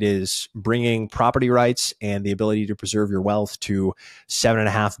 It is bringing property rights and the ability to preserve your wealth to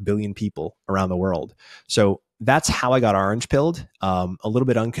 7.5 billion people around the world. So that's how I got orange pilled. A little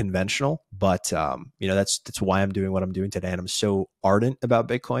bit unconventional, but that's why I'm doing what I'm doing today. And I'm so ardent about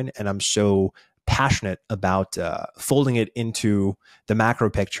Bitcoin, and I'm so passionate about folding it into the macro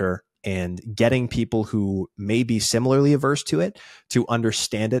picture and getting people who may be similarly averse to it to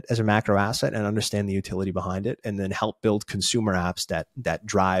understand it as a macro asset and understand the utility behind it, and then help build consumer apps that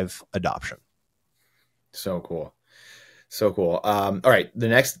drive adoption. So cool. So cool. All right. The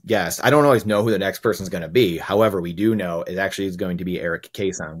next guest, I don't always know who the next person is going to be. However, we do know it actually is going to be Eric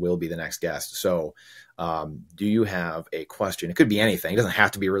Kayson will be the next guest. So do you have a question? It could be anything. It doesn't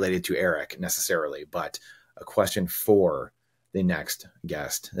have to be related to Eric necessarily, but a question for the next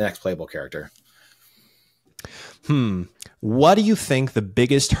guest, the next playable character. What do you think the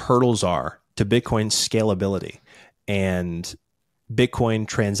biggest hurdles are to Bitcoin scalability and Bitcoin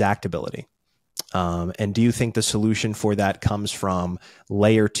transactability? And do you think the solution for that comes from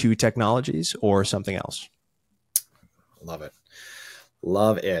layer 2 technologies or something else? Love it.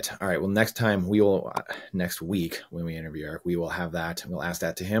 Love it. All right. Well, next week when we interview Eric, we will have that. We'll ask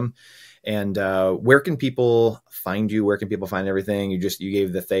that to him. And where can people find you? Where can people find everything? You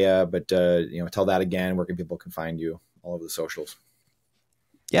gave the Theia, but tell that again. Where can people find you? All over the socials.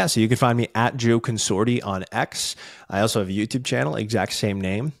 Yeah, so you can find me at Joe Consorti on X. I also have a YouTube channel, exact same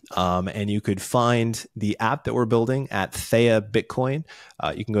name. And you could find the app that we're building at Thea Bitcoin.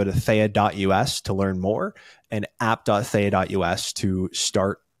 You can go to thea.us to learn more, and app.thea.us to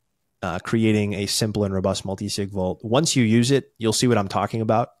start creating a simple and robust multi-sig vault. Once you use it, you'll see what I'm talking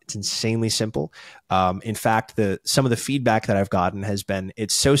about. It's insanely simple. In fact, some of the feedback that I've gotten has been,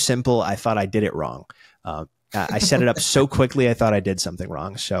 it's so simple, I thought I did it wrong. I set it up so quickly, I thought I did something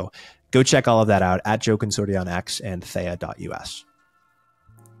wrong. So go check all of that out at Joe Consorti on X and thea.us.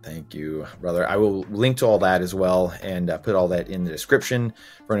 Thank you, brother. I will link to all that as well and put all that in the description.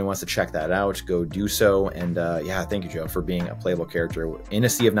 For anyone who wants to check that out, go do so. And yeah, thank you, Joe, for being a playable character. In a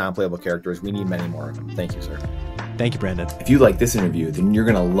sea of non-playable characters, we need many more of them. Thank you, sir. Thank you, Brandon. If you like this interview, then you're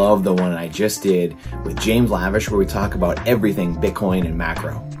going to love the one I just did with James Lavish, where we talk about everything Bitcoin and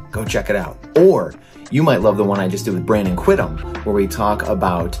macro. Go check it out. Or you might love the one I just did with Brandon Quittem, where we talk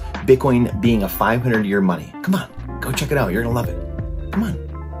about Bitcoin being a 500-year money. Come on, go check it out. You're going to love it. Come on.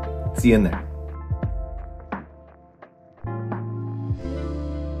 See you in there.